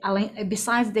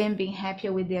 Besides them being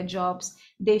happier with their jobs,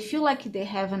 they feel like they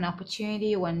have an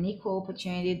opportunity or an equal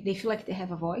opportunity. They feel like they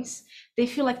have a voice. They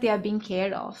feel like they are being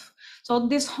cared of. So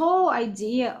this whole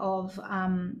idea of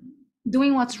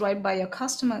doing what's right by your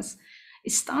customers,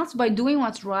 it starts by doing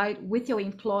what's right with your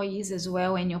employees as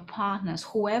well, and your partners,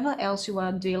 whoever else you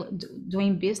are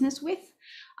doing business with.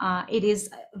 It is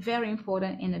very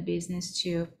important in a business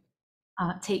to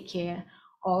take care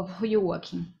of who you're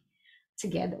working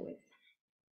together with.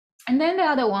 And then the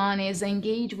other one is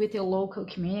engage with your local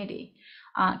community.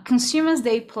 Consumers,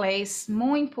 they place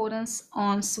more importance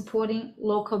on supporting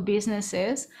local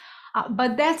businesses,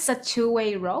 but that's a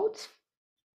two-way road.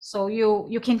 So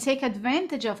you can take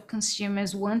advantage of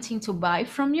consumers wanting to buy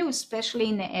from you, especially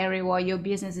in the area where your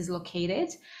business is located.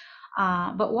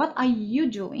 But what are you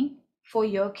doing for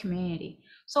your community?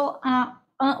 So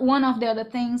one of the other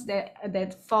things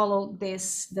that follow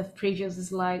the previous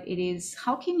slide, it is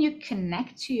how can you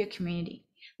connect to your community?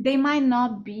 They might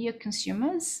not be your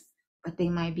consumers, but they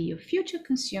might be your future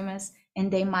consumers,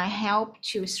 and they might help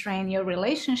to strengthen your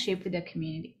relationship with the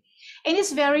community. And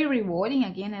it's very rewarding.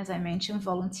 Again, as I mentioned,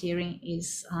 volunteering it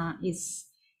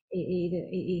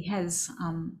has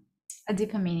a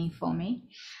deeper meaning for me.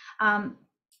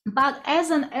 But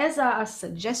as a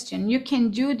suggestion, you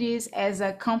can do this as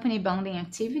a company bonding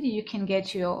activity. You can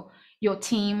get your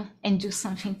team and do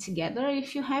something together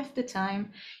if you have the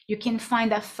time. You can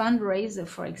find a fundraiser,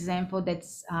 for example,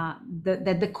 that's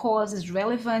that the cause is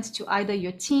relevant to either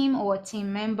your team or a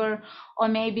team member, or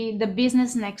maybe the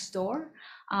business next door.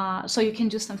 So you can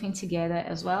do something together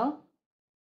as well.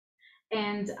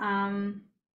 And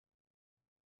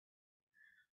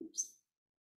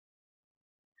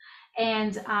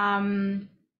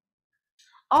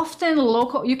often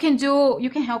local, you can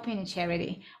help in a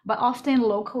charity, but often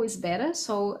local is better.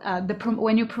 So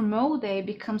when you promote, it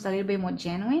becomes a little bit more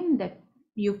genuine that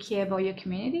you care about your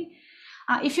community.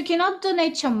 If you cannot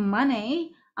donate your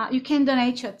money, you can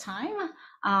donate your time.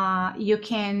 You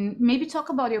can maybe talk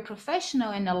about your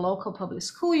professional in a local public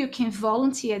school. You can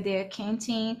volunteer at their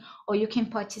canteen, or you can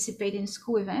participate in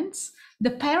school events.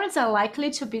 The parents are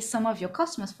likely to be some of your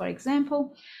customers, for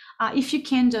example. If you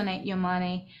can donate your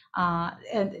money,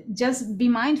 just be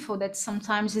mindful that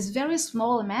sometimes it's very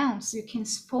small amounts. You can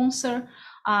sponsor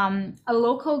a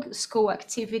local school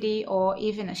activity or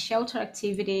even a shelter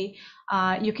activity.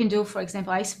 You can do, for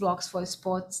example, ice blocks for a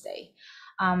sports day.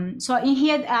 So in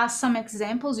here are some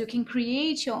examples. You can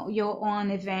create your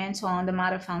own event on the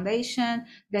Matter Foundation.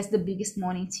 That's the biggest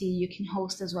morning tea you can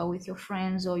host as well with your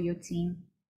friends or your team.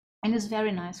 And it's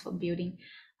very nice for building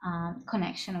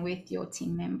connection with your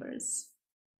team members.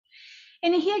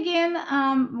 And here again,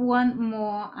 one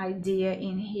more idea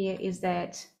in here is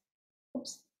that,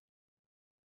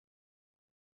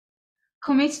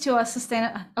 commit to a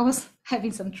sustainable, I was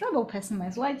having some trouble passing my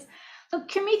slides. So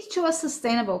commit to a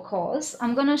sustainable cause.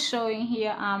 I'm gonna show you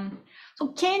here, so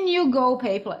can you go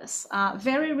paperless?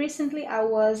 Very recently, I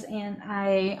was in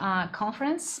a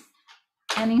conference,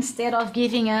 and instead of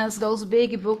giving us those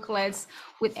big booklets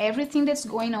with everything that's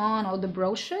going on, or the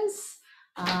brochures,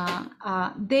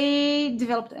 they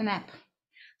developed an app.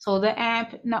 So the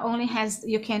app not only has,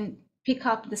 you can pick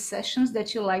up the sessions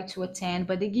that you like to attend,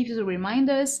 but they give you the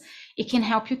reminders. It can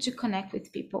help you to connect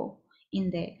with people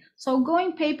in there. So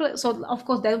going paperless, so of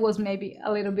course that was maybe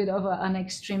a little bit of an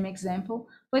extreme example,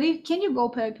 but can you go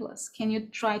paperless? Can you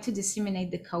try to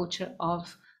disseminate the culture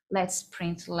of let's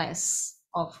print less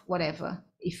of whatever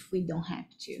if we don't have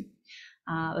to?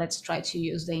 Let's try to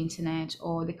use the internet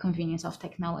or the convenience of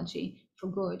technology for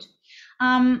good.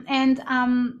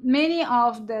 Many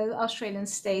of the Australian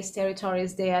states,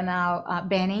 territories, they are now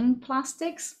banning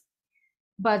plastics,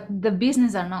 but the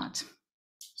business are not.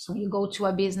 So you go to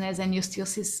a business and you still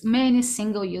see many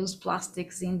single-use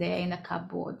plastics in there in the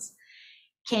cupboards.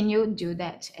 Can you do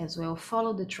that as well?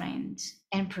 Follow the trend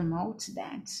and promote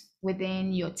that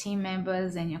within your team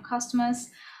members and your customers.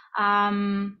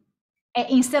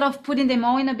 Instead of putting them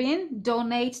all in a bin,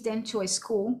 donate them to a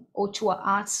school or to an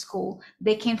art school.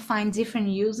 They can find different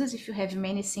uses. If you have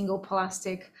many single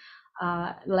plastic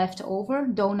left over,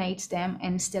 donate them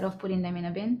instead of putting them in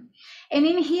a bin. And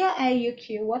in here at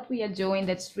UQ, what we are doing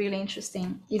that's really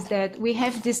interesting is that we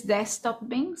have these desktop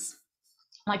bins,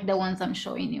 like the ones I'm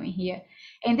showing you in here.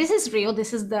 And this is real.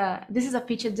 This is a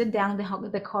picture down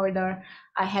the corridor.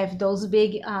 I have those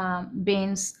big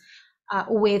bins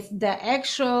with the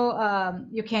actual,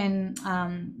 you can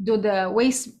do the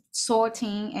waste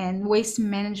sorting and waste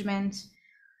management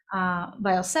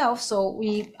by yourself. So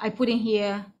I put in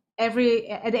here at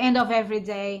the end of every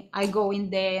day, I go in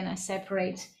there and I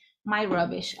separate my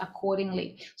rubbish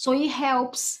accordingly. So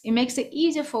it makes it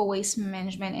easier for waste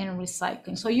management and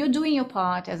recycling. So you're doing your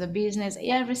part as a business,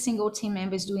 every single team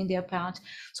member is doing their part.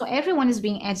 So everyone is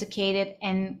being educated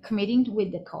and committing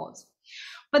with the cause.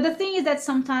 But the thing is that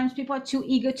sometimes people are too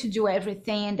eager to do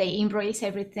everything, they embrace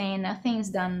everything, nothing is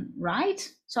done right.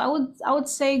 So I would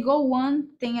say go one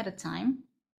thing at a time.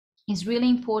 It's really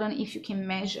important if you can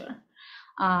measure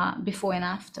before and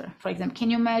after. For example,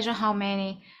 can you measure how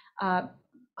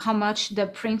much the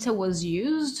printer was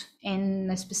used in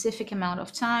a specific amount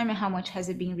of time and how much has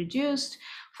it been reduced?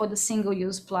 For the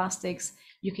single-use plastics,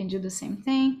 you can do the same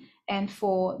thing. And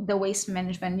for the waste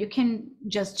management, you can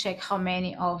just check how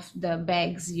many of the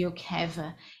bags you have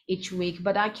each week.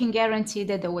 But I can guarantee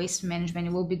that the waste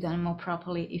management will be done more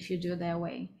properly if you do that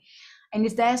way. And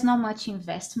there's not much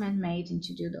investment made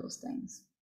into do those things.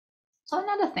 So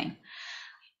another thing,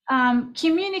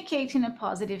 communicate in a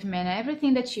positive manner.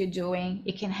 Everything that you're doing,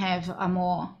 it can have a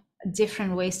more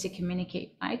different ways to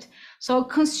communicate, right? So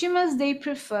consumers, they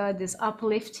prefer these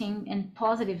uplifting and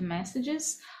positive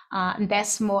messages. And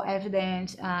that's more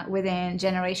evident within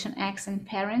Generation X and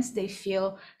parents. They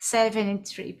feel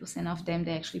 73% of them,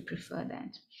 they actually prefer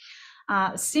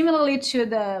that. Similarly to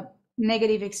the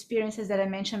negative experiences that I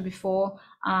mentioned before,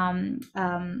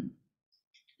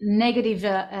 negative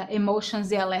emotions,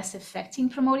 they are less effective in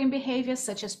promoting behaviors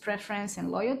such as preference and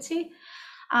loyalty.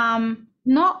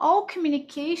 Not all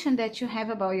communication that you have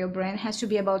about your brand has to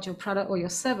be about your product or your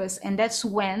service. And that's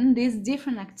when these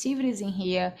different activities in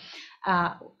here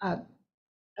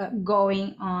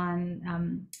going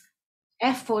on,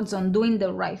 efforts on doing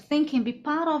the right thing can be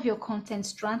part of your content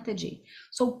strategy.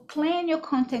 So plan your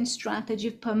content strategy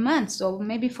per month. So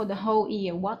maybe for the whole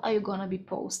year, what are you going to be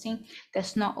posting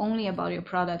that's not only about your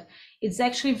product? It's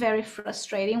actually very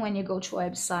frustrating when you go to a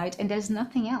website and there's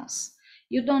nothing else.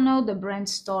 You don't know the brand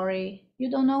story. You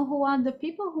don't know who are the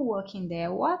people who work in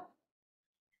there,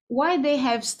 why they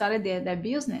have started their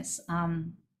business.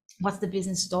 What's the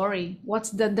business story? What's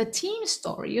the team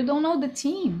story? You don't know the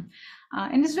team.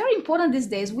 And it's very important these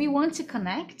days. We want to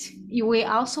connect. We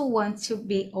also want to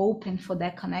be open for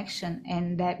that connection.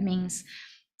 And that means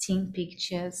team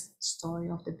pictures, story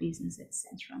of the business,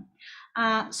 etc.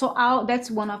 So that's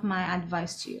one of my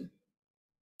advice to you.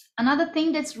 Another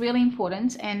thing that's really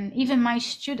important, and even my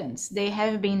students, they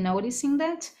have been noticing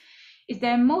that, is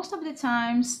that most of the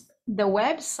times the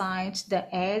website,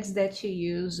 the ads that you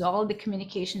use, all the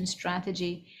communication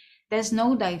strategy, there's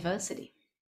no diversity.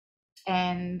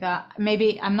 And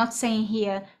maybe I'm not saying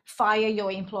here fire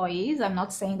your employees. I'm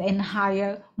not saying then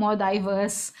hire more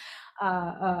diverse,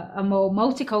 a more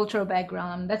multicultural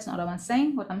background. That's not what I'm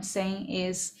saying. What I'm saying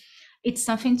is it's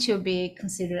something to be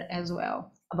considered as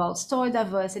well about story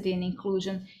diversity and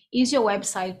inclusion. Is your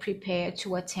website prepared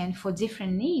to attend for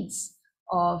different needs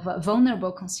of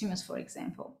vulnerable consumers, for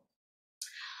example?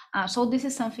 So this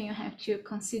is something you have to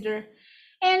consider.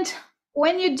 And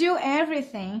when you do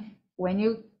everything, when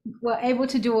you were able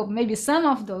to do maybe some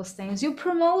of those things, you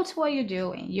promote what you're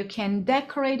doing. You can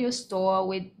decorate your store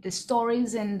with the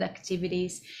stories and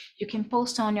activities. You can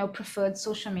post on your preferred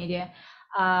social media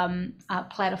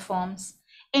platforms.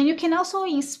 And you can also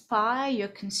inspire your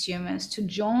consumers to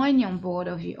join you on board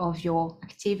of your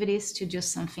activities to do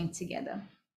something together.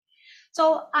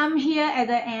 So I'm here at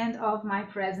the end of my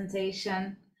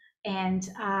presentation, and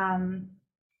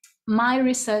my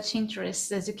research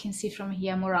interests, as you can see from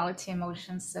here, morality,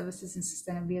 emotions, services, and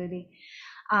sustainability.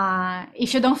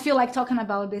 If you don't feel like talking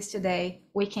about this today,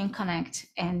 we can connect,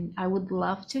 and I would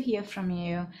love to hear from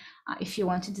you if you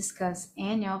want to discuss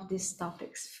any of these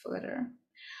topics further.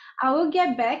 I will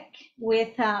get back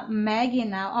with Maggie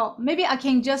now. Oh, maybe I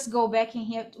can just go back in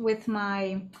here with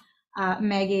my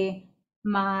Maggie,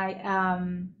 my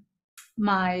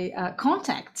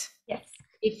contact. Yes.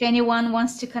 If anyone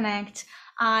wants to connect,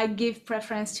 I give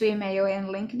preference to email and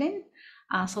LinkedIn.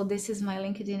 So this is my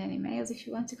LinkedIn and emails if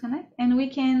you want to connect. And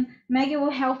Maggie will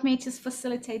help me to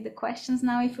facilitate the questions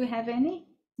now if we have any.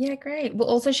 Yeah, great. We'll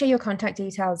also share your contact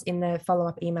details in the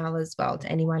follow-up email as well to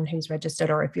anyone who's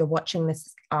registered, or if you're watching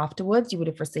this afterwards, you would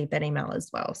have received that email as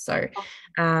well. So,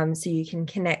 so you can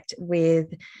connect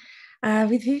with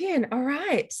Vivian. All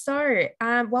right. So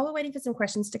while we're waiting for some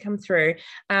questions to come through,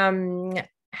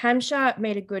 Hamsha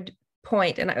made a good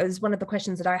point, and it was one of the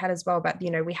questions that I had as well about,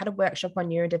 we had a workshop on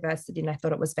neurodiversity and I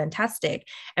thought it was fantastic.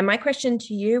 And my question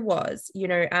to you was,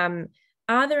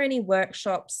 are there any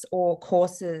workshops or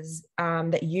courses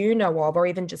that you know of, or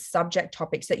even just subject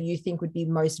topics that you think would be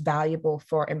most valuable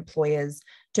for employers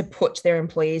to put their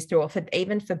employees through, or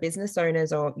even for business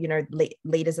owners or,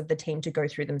 leaders of the team to go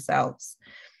through themselves?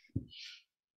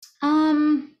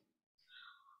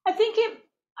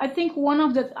 I think one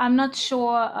of the, I'm not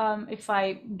sure if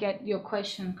I get your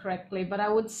question correctly, but I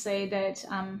would say that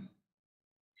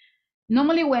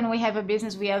normally when we have a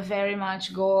business, we are very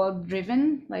much goal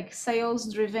driven, like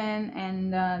sales driven,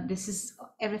 and this is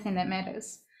everything that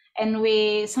matters. And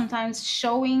we sometimes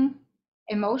showing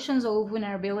emotions or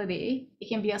vulnerability, it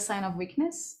can be a sign of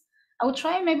weakness. I will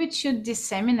try maybe to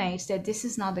disseminate that this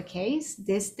is not the case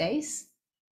these days.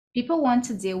 People want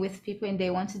to deal with people and they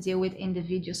want to deal with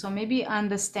individuals. So maybe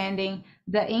understanding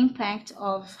the impact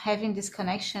of having this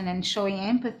connection and showing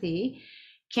empathy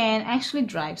can actually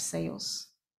drive sales,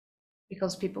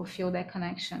 because people feel that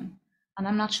connection. And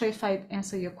I'm not sure if I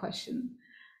answer your question.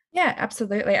 Yeah,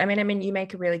 absolutely. I mean, you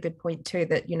make a really good point too,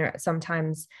 that,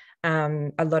 sometimes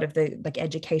a lot of the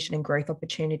education and growth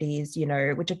opportunities,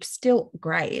 which are still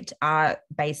great, are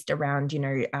based around,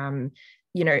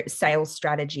 sales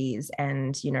strategies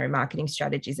and, marketing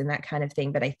strategies and that kind of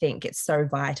thing. But I think it's so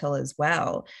vital as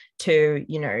well to,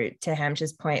 to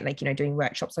Hamsh's point, like, doing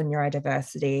workshops on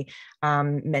neurodiversity,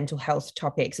 mental health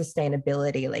topics,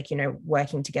 sustainability, like,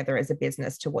 working together as a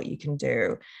business to what you can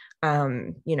do,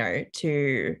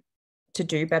 to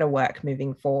do better work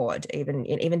moving forward,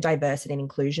 even diversity and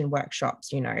inclusion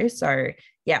workshops, So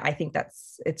yeah, I think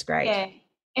it's great. Yeah.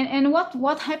 And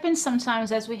what happens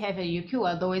sometimes as we have a UQ,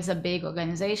 although it's a big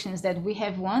organization, is that we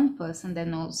have one person that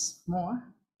knows more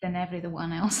than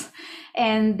everyone else,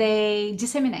 and they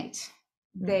disseminate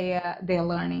their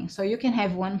learning. So you can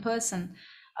have one person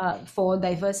for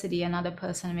diversity, another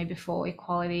person maybe for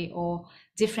equality or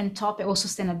different topic or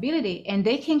sustainability, and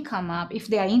they can come up if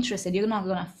they are interested. You're not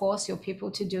going to force your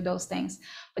people to do those things,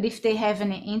 but if they have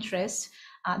any interest,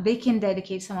 they can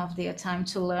dedicate some of their time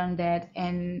to learn that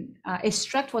and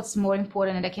extract what's more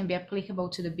important and that can be applicable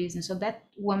to the business. So that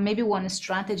maybe one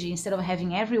strategy, instead of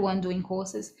having everyone doing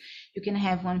courses, you can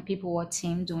have one people or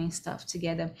team doing stuff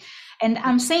together. And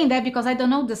I'm saying that because I don't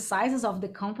know the sizes of the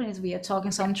companies we are talking,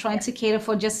 so I'm trying to cater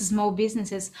for just small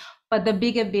businesses, but the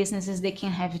bigger businesses, they can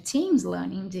have teams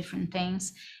learning different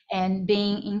things and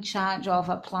being in charge of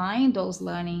applying those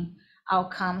learning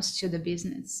outcomes to the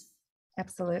business.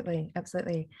 Absolutely.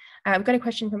 We've got a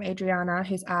question from Adriana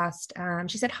who's asked,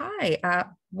 she said, hi,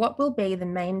 what will be the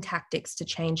main tactics to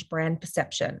change brand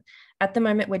perception? At the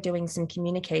moment, we're doing some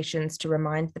communications to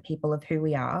remind the people of who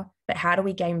we are, but how do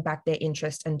we gain back their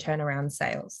interest and turn around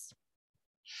sales?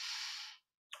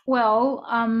 Well,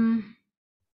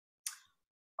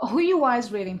 who you are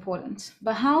is really important,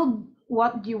 but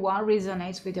what you are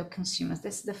resonates with your consumers.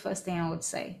 This is the first thing I would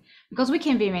say, because we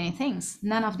can be many things.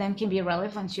 None of them can be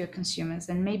relevant to your consumers.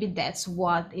 And maybe that's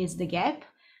what is the gap.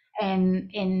 And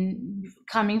in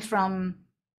coming from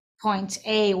point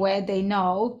A where they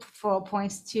know for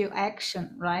points to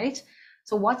action, right?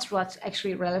 So what's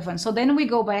actually relevant? So then we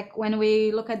go back, when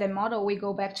we look at the model, we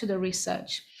go back to the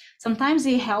research. Sometimes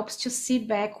it helps to sit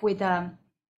back with a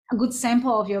good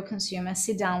sample of your consumers,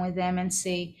 sit down with them and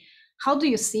say, how do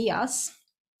you see us?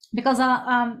 Because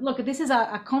look, this is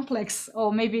a complex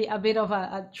or maybe a bit of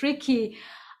a tricky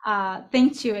thing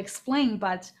to explain,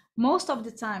 but most of the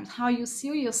time, how you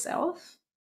see yourself,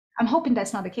 I'm hoping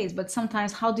that's not the case, but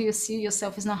sometimes how do you see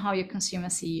yourself is not how your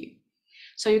consumers see you.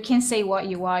 So you can say what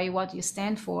you are, what you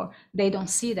stand for, they don't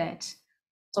see that.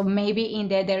 So maybe in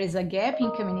there is a gap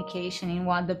in communication in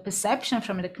what the perception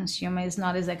from the consumer is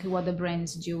not exactly what the brand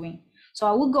is doing. So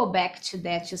I will go back to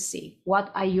that to see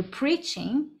what are you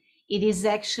preaching? It is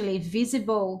actually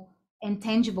visible and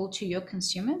tangible to your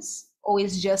consumers, or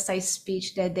is just a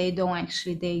speech that they don't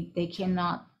actually, they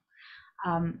cannot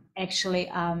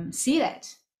actually see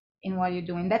that in what you're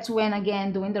doing. That's when,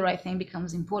 again, doing the right thing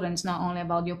becomes important. It's not only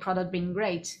about your product being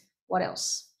great. What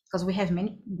else? Because we have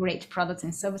many great products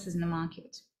and services in the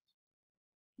market.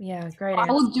 Yeah, great.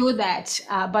 I will do that.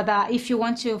 But if you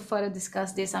want to further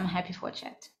discuss this, I'm happy for a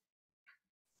chat.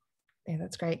 Yeah,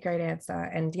 that's great answer.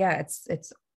 And yeah,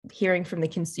 it's hearing from the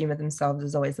consumer themselves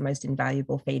is always the most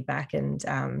invaluable feedback, and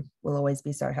will always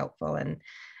be so helpful. And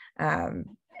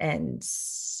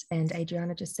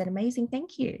Adriana just said amazing,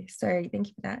 thank you. So thank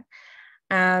you for that.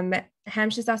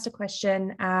 Hamsh just asked a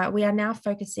question. We are now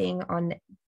focusing on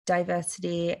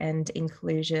diversity and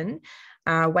inclusion,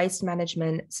 waste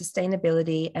management,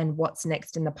 sustainability, and what's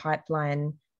next in the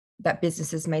pipeline that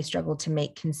businesses may struggle to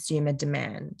meet consumer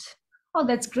demand. Oh,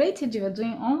 that's great that you're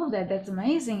doing all of that. That's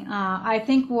amazing. I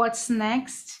think what's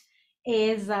next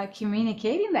is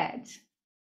communicating that.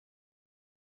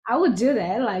 I would do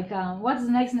that. Like, what's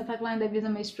next in the pipeline that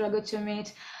business may struggle to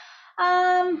meet?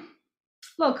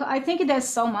 Look, I think there's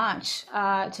so much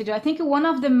to do. I think one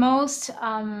of the most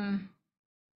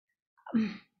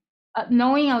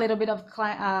knowing a little bit of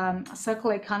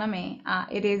circular economy,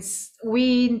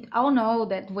 we all know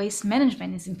that waste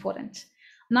management is important.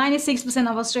 96%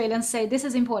 of Australians say this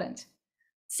is important.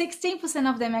 16%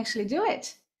 of them actually do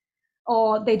it,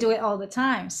 or they do it all the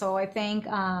time. So I think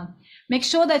make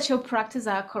sure that your practices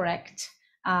are correct.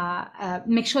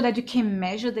 Make sure that you can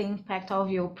measure the impact of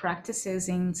your practices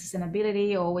in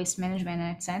sustainability or waste management,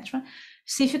 etc.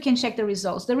 See if you can check the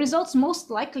results. The results most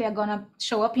likely are going to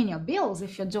show up in your bills.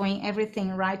 If you're doing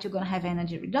everything right, you're going to have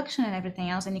energy reduction and everything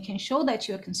else, and you can show that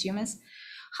to your consumers.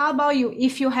 How about you,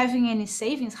 if you're having any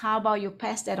savings, how about you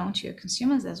pass that on to your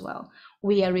consumers as well?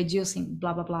 We are reducing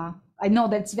blah, blah, blah. I know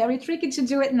that's very tricky to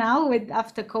do it now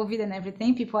after COVID and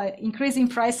everything. People are increasing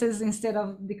prices instead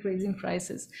of decreasing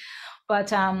prices.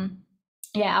 But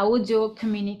yeah, I would do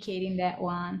communicating that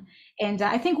one. And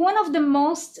I think one of the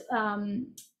most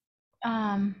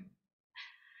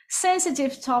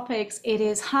sensitive topics, it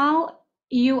is how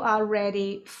you are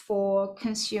ready for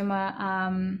consumer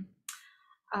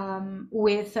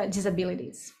with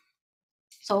disabilities.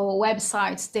 So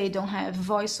websites, they don't have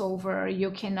voiceover,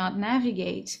 you cannot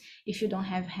navigate if you don't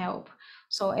have help.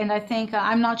 So, and I think,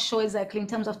 I'm not sure exactly in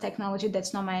terms of technology,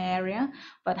 that's not my area,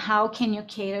 but how can you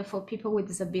cater for people with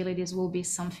disabilities will be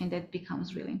something that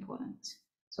becomes really important.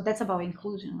 So that's about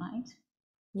inclusion, right?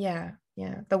 Yeah,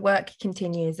 yeah. The work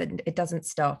continues and it doesn't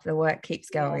stop. The work keeps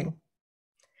going.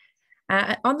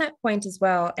 On that point as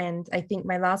well, and I think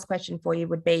my last question for you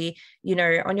would be, you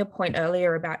know, on your point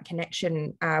earlier about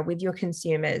connection with your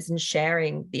consumers and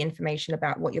sharing the information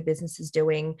about what your business is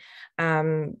doing,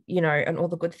 you know, and all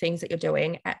the good things that you're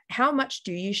doing. How much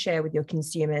do you share with your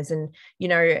consumers? And, you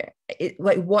know,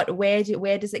 where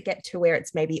does it get to where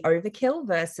it's maybe overkill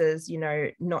versus, you know,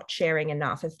 not sharing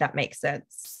enough, if that makes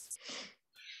sense?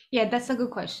 Yeah, that's a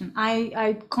good question.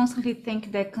 I constantly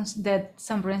think that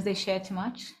some brands, they share too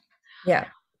much. Yeah.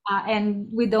 And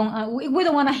we don't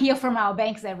want to hear from our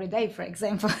banks every day, for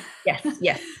example. Yes,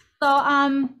 yes. So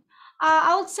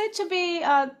I would say to be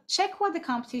check what the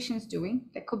competition is doing.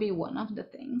 That could be one of the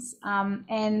things.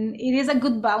 And it is a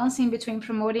good balance in between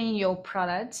promoting your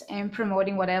product and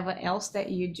promoting whatever else that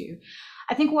you do.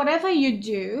 I think whatever you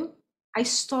do, a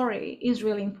story is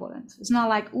really important. It's not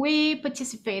like we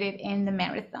participated in the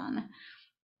marathon.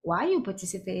 Why you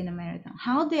participate in a marathon,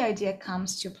 how the idea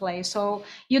comes to play. So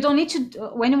you don't need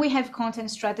to, when we have content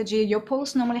strategy, your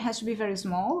post normally has to be very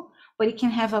small, but it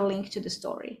can have a link to the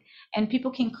story, and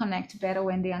people can connect better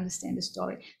when they understand the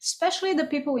story, especially the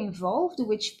people involved,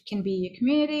 which can be your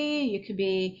community, you could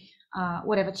be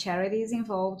whatever charity is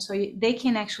involved. So they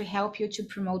can actually help you to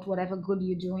promote whatever good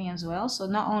you're doing as well. So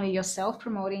not only yourself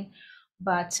promoting,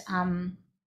 but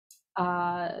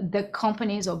the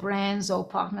companies or brands or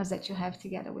partners that you have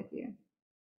together with you.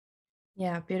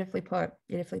 Yeah, beautifully put,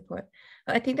 beautifully put.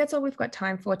 I think that's all we've got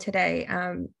time for today.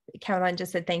 Caroline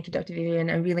just said, thank you, Dr. Vivian.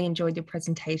 I really enjoyed your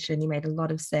presentation. You made a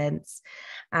lot of sense.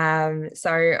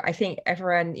 So I think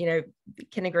everyone, you know,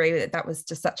 can agree that that was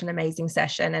just such an amazing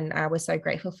session, and we're so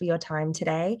grateful for your time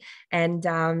today. And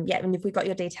yeah, and if we've got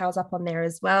your details up on there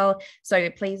as well. So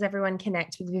please, everyone,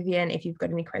 connect with Vivian if you've got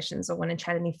any questions or want to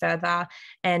chat any further.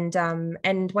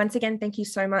 And once again, thank you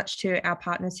so much to our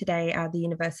partner today, the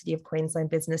University of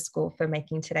Queensland Business School, for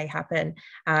making today happen.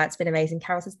 It's been amazing.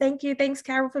 Carol says, thank you. Thanks,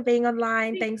 Carol, for being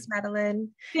online. Thanks, Madeline.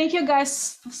 Thank you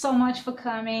guys so much for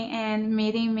coming and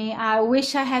meeting me. I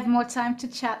wish I had more time to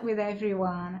chat with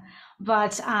everyone,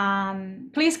 but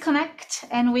please connect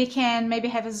and we can maybe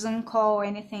have a Zoom call or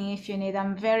anything if you need.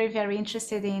 I'm very, very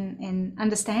interested in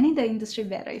understanding the industry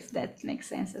better, if that makes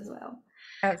sense as well.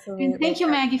 Absolutely. And thank you,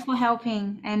 Maggie, for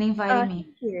helping and inviting me.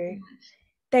 Thank you.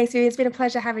 Thanks, Vivian. It's been a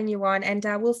pleasure having you on, and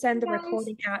we'll send the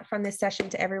recording out from this session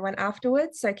to everyone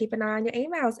afterwards. So keep an eye on your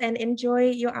emails and enjoy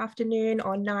your afternoon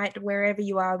or night, wherever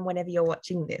you are and whenever you're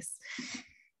watching this.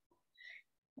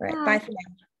 All right, bye for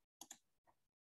now.